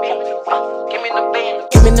bands. Give me the bands.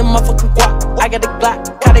 Give me the motherfucking guap. I got the Glock.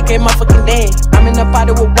 Got the game motherfucking dance. I'm in the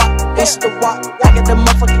party with WAP. This the WAP. I got the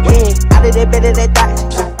motherfucking hand. Out of that bed of that dot.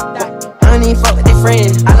 I don't even fuck with their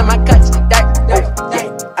friends. All of my cuts, the dirt.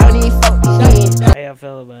 Yeah, I don't even fuck with these hands. How y'all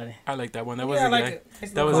feel about it? I like that one. That was a yay.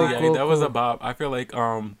 That was a yay. That was a bop. I feel like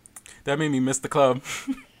that made me miss the club.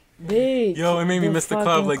 Yo, it made me miss the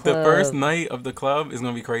club. Like, the first night of the club is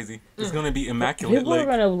gonna be crazy. It's gonna be immaculate. People are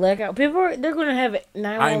gonna black out. They're gonna have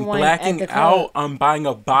 911. I'm blacking out. I'm buying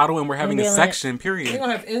a bottle, and we're having a section. Period. They're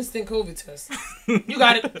gonna have instant COVID tests. You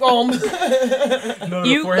got it. Boom. No,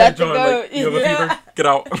 the forehead joint. Like, you have a fever. Get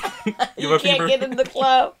out. You have a fever. Can't get in the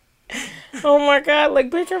club. Oh my god!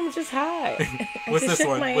 Like, bitch, I'm just high. What's this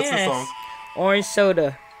one? What's this song? Orange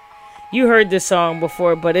Soda. You heard this song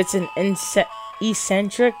before, but it's an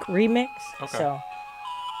eccentric remix. Okay. So,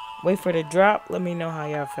 wait for the drop. Let me know how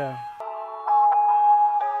y'all feel.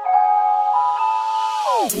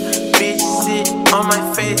 Bitch sit on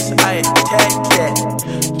my face, I attack that.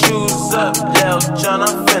 Choose up, Lil John,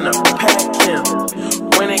 I'm finna pack him.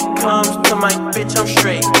 When it comes to my bitch, I'm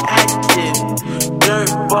straight active. Dirt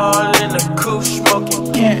ball in the coupe,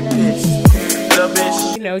 smoking cat piss. Little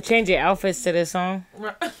bitch. You know, change your outfits to this song.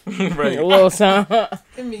 Right. A little song.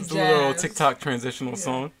 It's a little TikTok transitional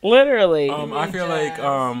song. Literally. I feel like,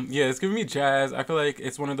 it's giving me jazz. I feel like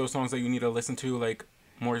it's one of those songs that you need to listen to, like,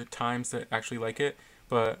 more times to actually like it.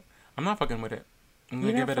 But I'm not fucking with it. I'm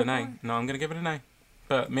going to give it a 9. No, I'm going to give it a 9.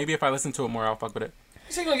 But maybe if I listen to it more, I'll fuck with it.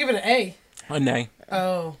 You said you're going to give it an A. A nay.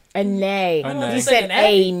 Oh. A nay. A nay. You said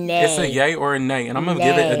a nay. It's a yay or a nay, and I'm going to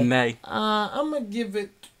give it a nay. I'm going to give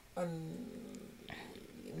it a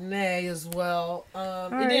nay as well.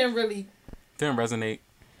 It didn't resonate.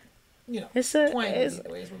 You know, it's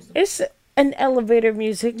an elevator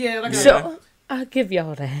music. Yeah, like so I'll give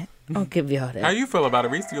y'all that. I'll give y'all that. How you feel about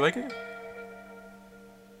it, Reese? Do you like it?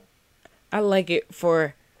 I like it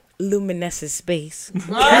for luminescent space.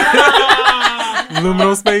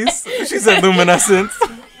 Luminal space? She said luminescence.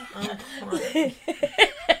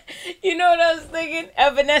 You know what I was thinking?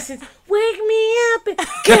 Evanescence. Wake me up and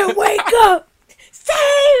can't wake up.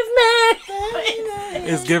 Save me.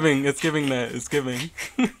 It's giving that. It's giving.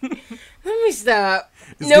 Let me stop.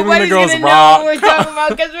 It's Nobody's gonna know what we're talking about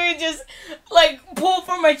because we just like pulled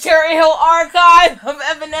from a Cherry Hill archive of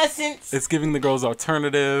Evanescence. It's giving the girls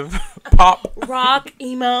alternative, pop, rock,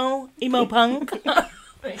 emo punk. All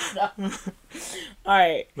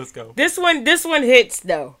right, let's go. This one hits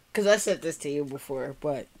though because I said this to you before,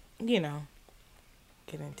 but you know,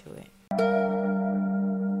 get into it.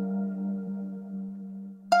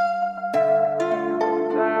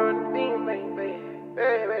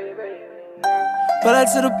 Pull up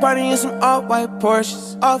to the party in some off-white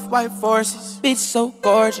Porsches, off-white forces. Bitch so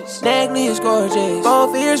gorgeous, Nagley is gorgeous,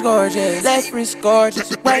 both ears gorgeous, left wrist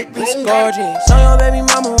gorgeous, right wrist gorgeous. So your baby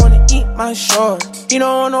mama wanna eat my shorts. You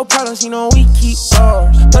don't want no problems, you know we keep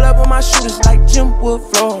yours. Pull up on my shooters like gym wood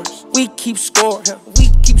floors. We keep score, we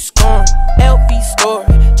keep scoring. LV store,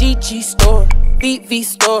 GG store, VV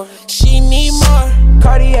store. She need more,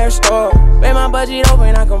 Cartier store. Make my budget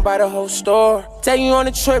open, I can buy the whole store. Take you on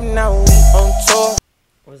a trip, now we on tour.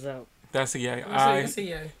 What's up? That's a yay. It's a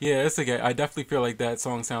yay. Yeah, it's a yay. I definitely feel like that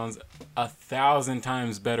song sounds 1,000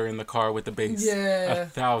 times better in the car with the bass. Yeah.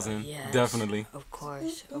 1,000. Yes, definitely. Of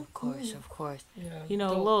course. Yeah. You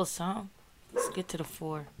know, a little song. Let's get to the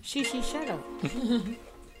 4. She, shut up.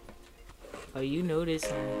 Oh, you know this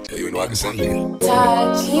song. Yeah, you know I can sing it.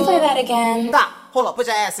 Todd, can you play that again? Stop. Hold up. Put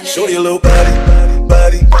your ass in there. Show your little body.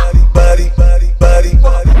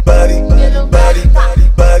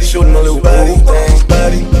 Show them a little body thing.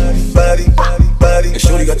 And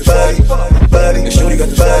shorty got the body. And shorty got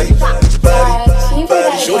the body. Todd, can you play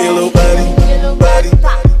that Show your again? little body.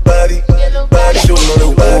 Show them a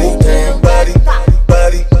little body thing.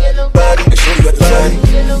 And shorty got the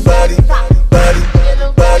body.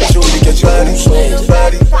 Shorty to get your own swing.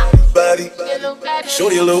 Show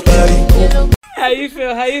your little body. How you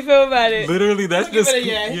feel? How you feel about it? Literally, that's Give just it a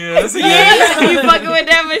yay. yeah, that's a yay. Yeah, you fucking with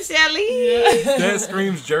that, Michelle? That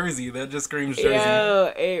screams Jersey. That just screams Jersey.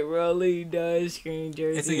 Yo, it really does scream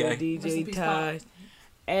Jersey. It's a yay. DJ Todd.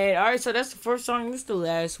 And all right, so that's the first song. This is the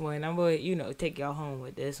last one. I'm gonna, take y'all home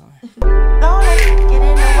with this one. Don't let it get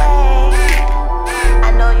in the way.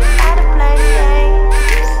 I know you gotta play games,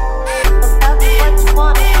 but tell me what you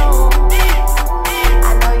wanna do. I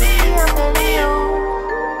know you feel you.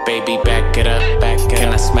 Baby, back it up,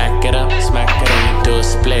 Can I smack it up, Can you do a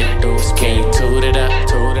split, Can you toot it up,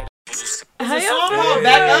 How y'all feel?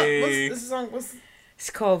 Back up. What's the song? It's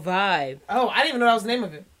called Vibe. Oh, I didn't even know that was the name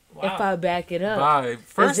of it. Wow. If I back it up. Vibe.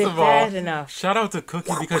 First is it of all, bad enough? shout out to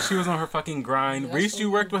Cookie because she was on her fucking grind. Reese,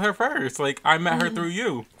 you worked with her first. Like, I met her through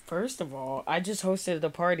you. First of all, I just hosted the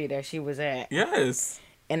party that she was at. Yes.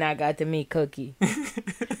 And I got to meet Cookie.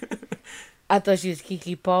 I thought she was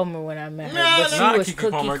Kiki Palmer when I met her, but she was Kiki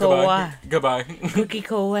Cookie Palmer. Kawhi. Goodbye. Cookie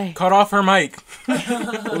Kawhi. Cut off her mic.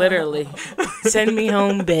 Literally. Send me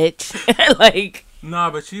home, bitch. Like. Nah,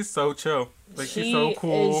 but she's so chill. Like, she's so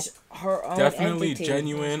cool. Is her own definitely entity.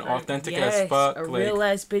 genuine, authentic yes, as fuck. A like, real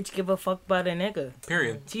ass bitch give a fuck about a nigga.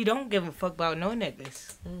 Period. She don't give a fuck about no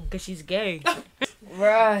niggas. Cause she's gay.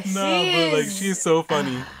 Bruh, but like she's so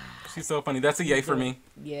funny. She's so funny. That's a yay for me.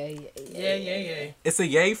 Yeah. It's a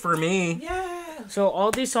yay for me. Yeah. So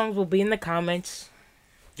all these songs will be in the comments.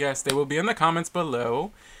 Yes, they will be in the comments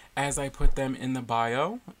below as I put them in the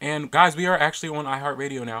bio. And guys, we are actually on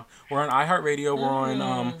iHeartRadio now. We're on iHeartRadio. We're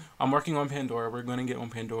on I'm working on Pandora. We're going to get on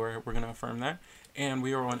Pandora. We're going to affirm that. And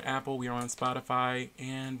we are on Apple. We are on Spotify.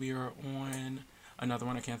 And we are on another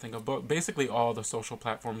one I can't think of, but basically all the social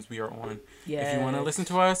platforms we are on. Yeah. If you want to listen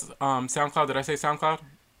to us, SoundCloud. Did I say SoundCloud?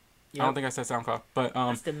 Yep. I don't think I said SoundCloud, but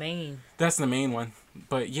that's the main. That's the main one.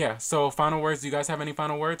 But yeah, so final words. Do you guys have any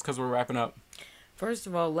final words? Because we're wrapping up. First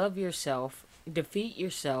of all, love yourself. Defeat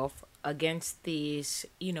yourself against these,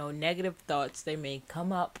 negative thoughts. They may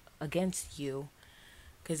come up against you.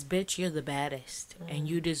 Because, bitch, you're the baddest. And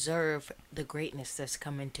you deserve the greatness that's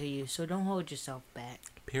coming to you. So don't hold yourself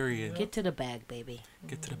back. Period. Get to the bag, baby.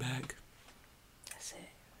 Get to the bag. That's it.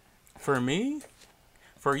 For me?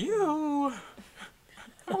 For you?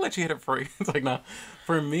 I'll let you hit it free. It's like, nah.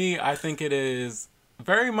 For me, I think it is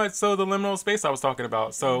very much so the liminal space I was talking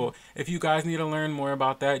about. So if you guys need to learn more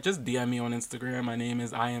about that, just DM me on Instagram. My name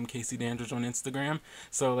is I am Casey Dandridge on Instagram.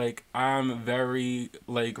 So like I'm very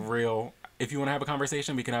like real. If you want to have a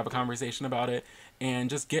conversation, we can have a conversation about it and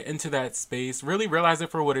just get into that space. Really realize it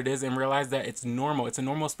for what it is and realize that it's normal. It's a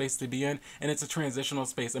normal space to be in and it's a transitional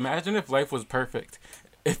space. Imagine if life was perfect.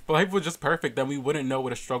 If life was just perfect, then we wouldn't know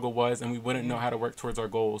what a struggle was and we wouldn't know how to work towards our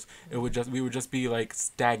goals. We would just be like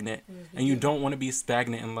stagnant, and you don't want to be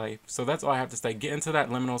stagnant in life. So that's all I have to say. Get into that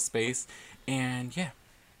liminal space, and yeah.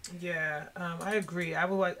 Yeah, I agree. I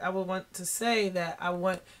would want to say that I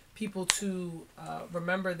want people to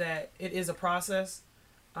remember that it is a process.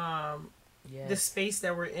 The space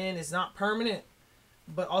that we're in is not permanent,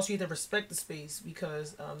 but also you have to respect the space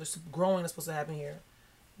because there's growing that's supposed to happen here.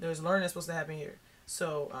 There's learning that's supposed to happen here.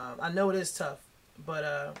 So I know it is tough,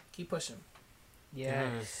 but keep pushing.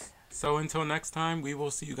 Yes. So until next time, we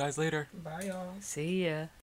will see you guys later. Bye, y'all. See ya.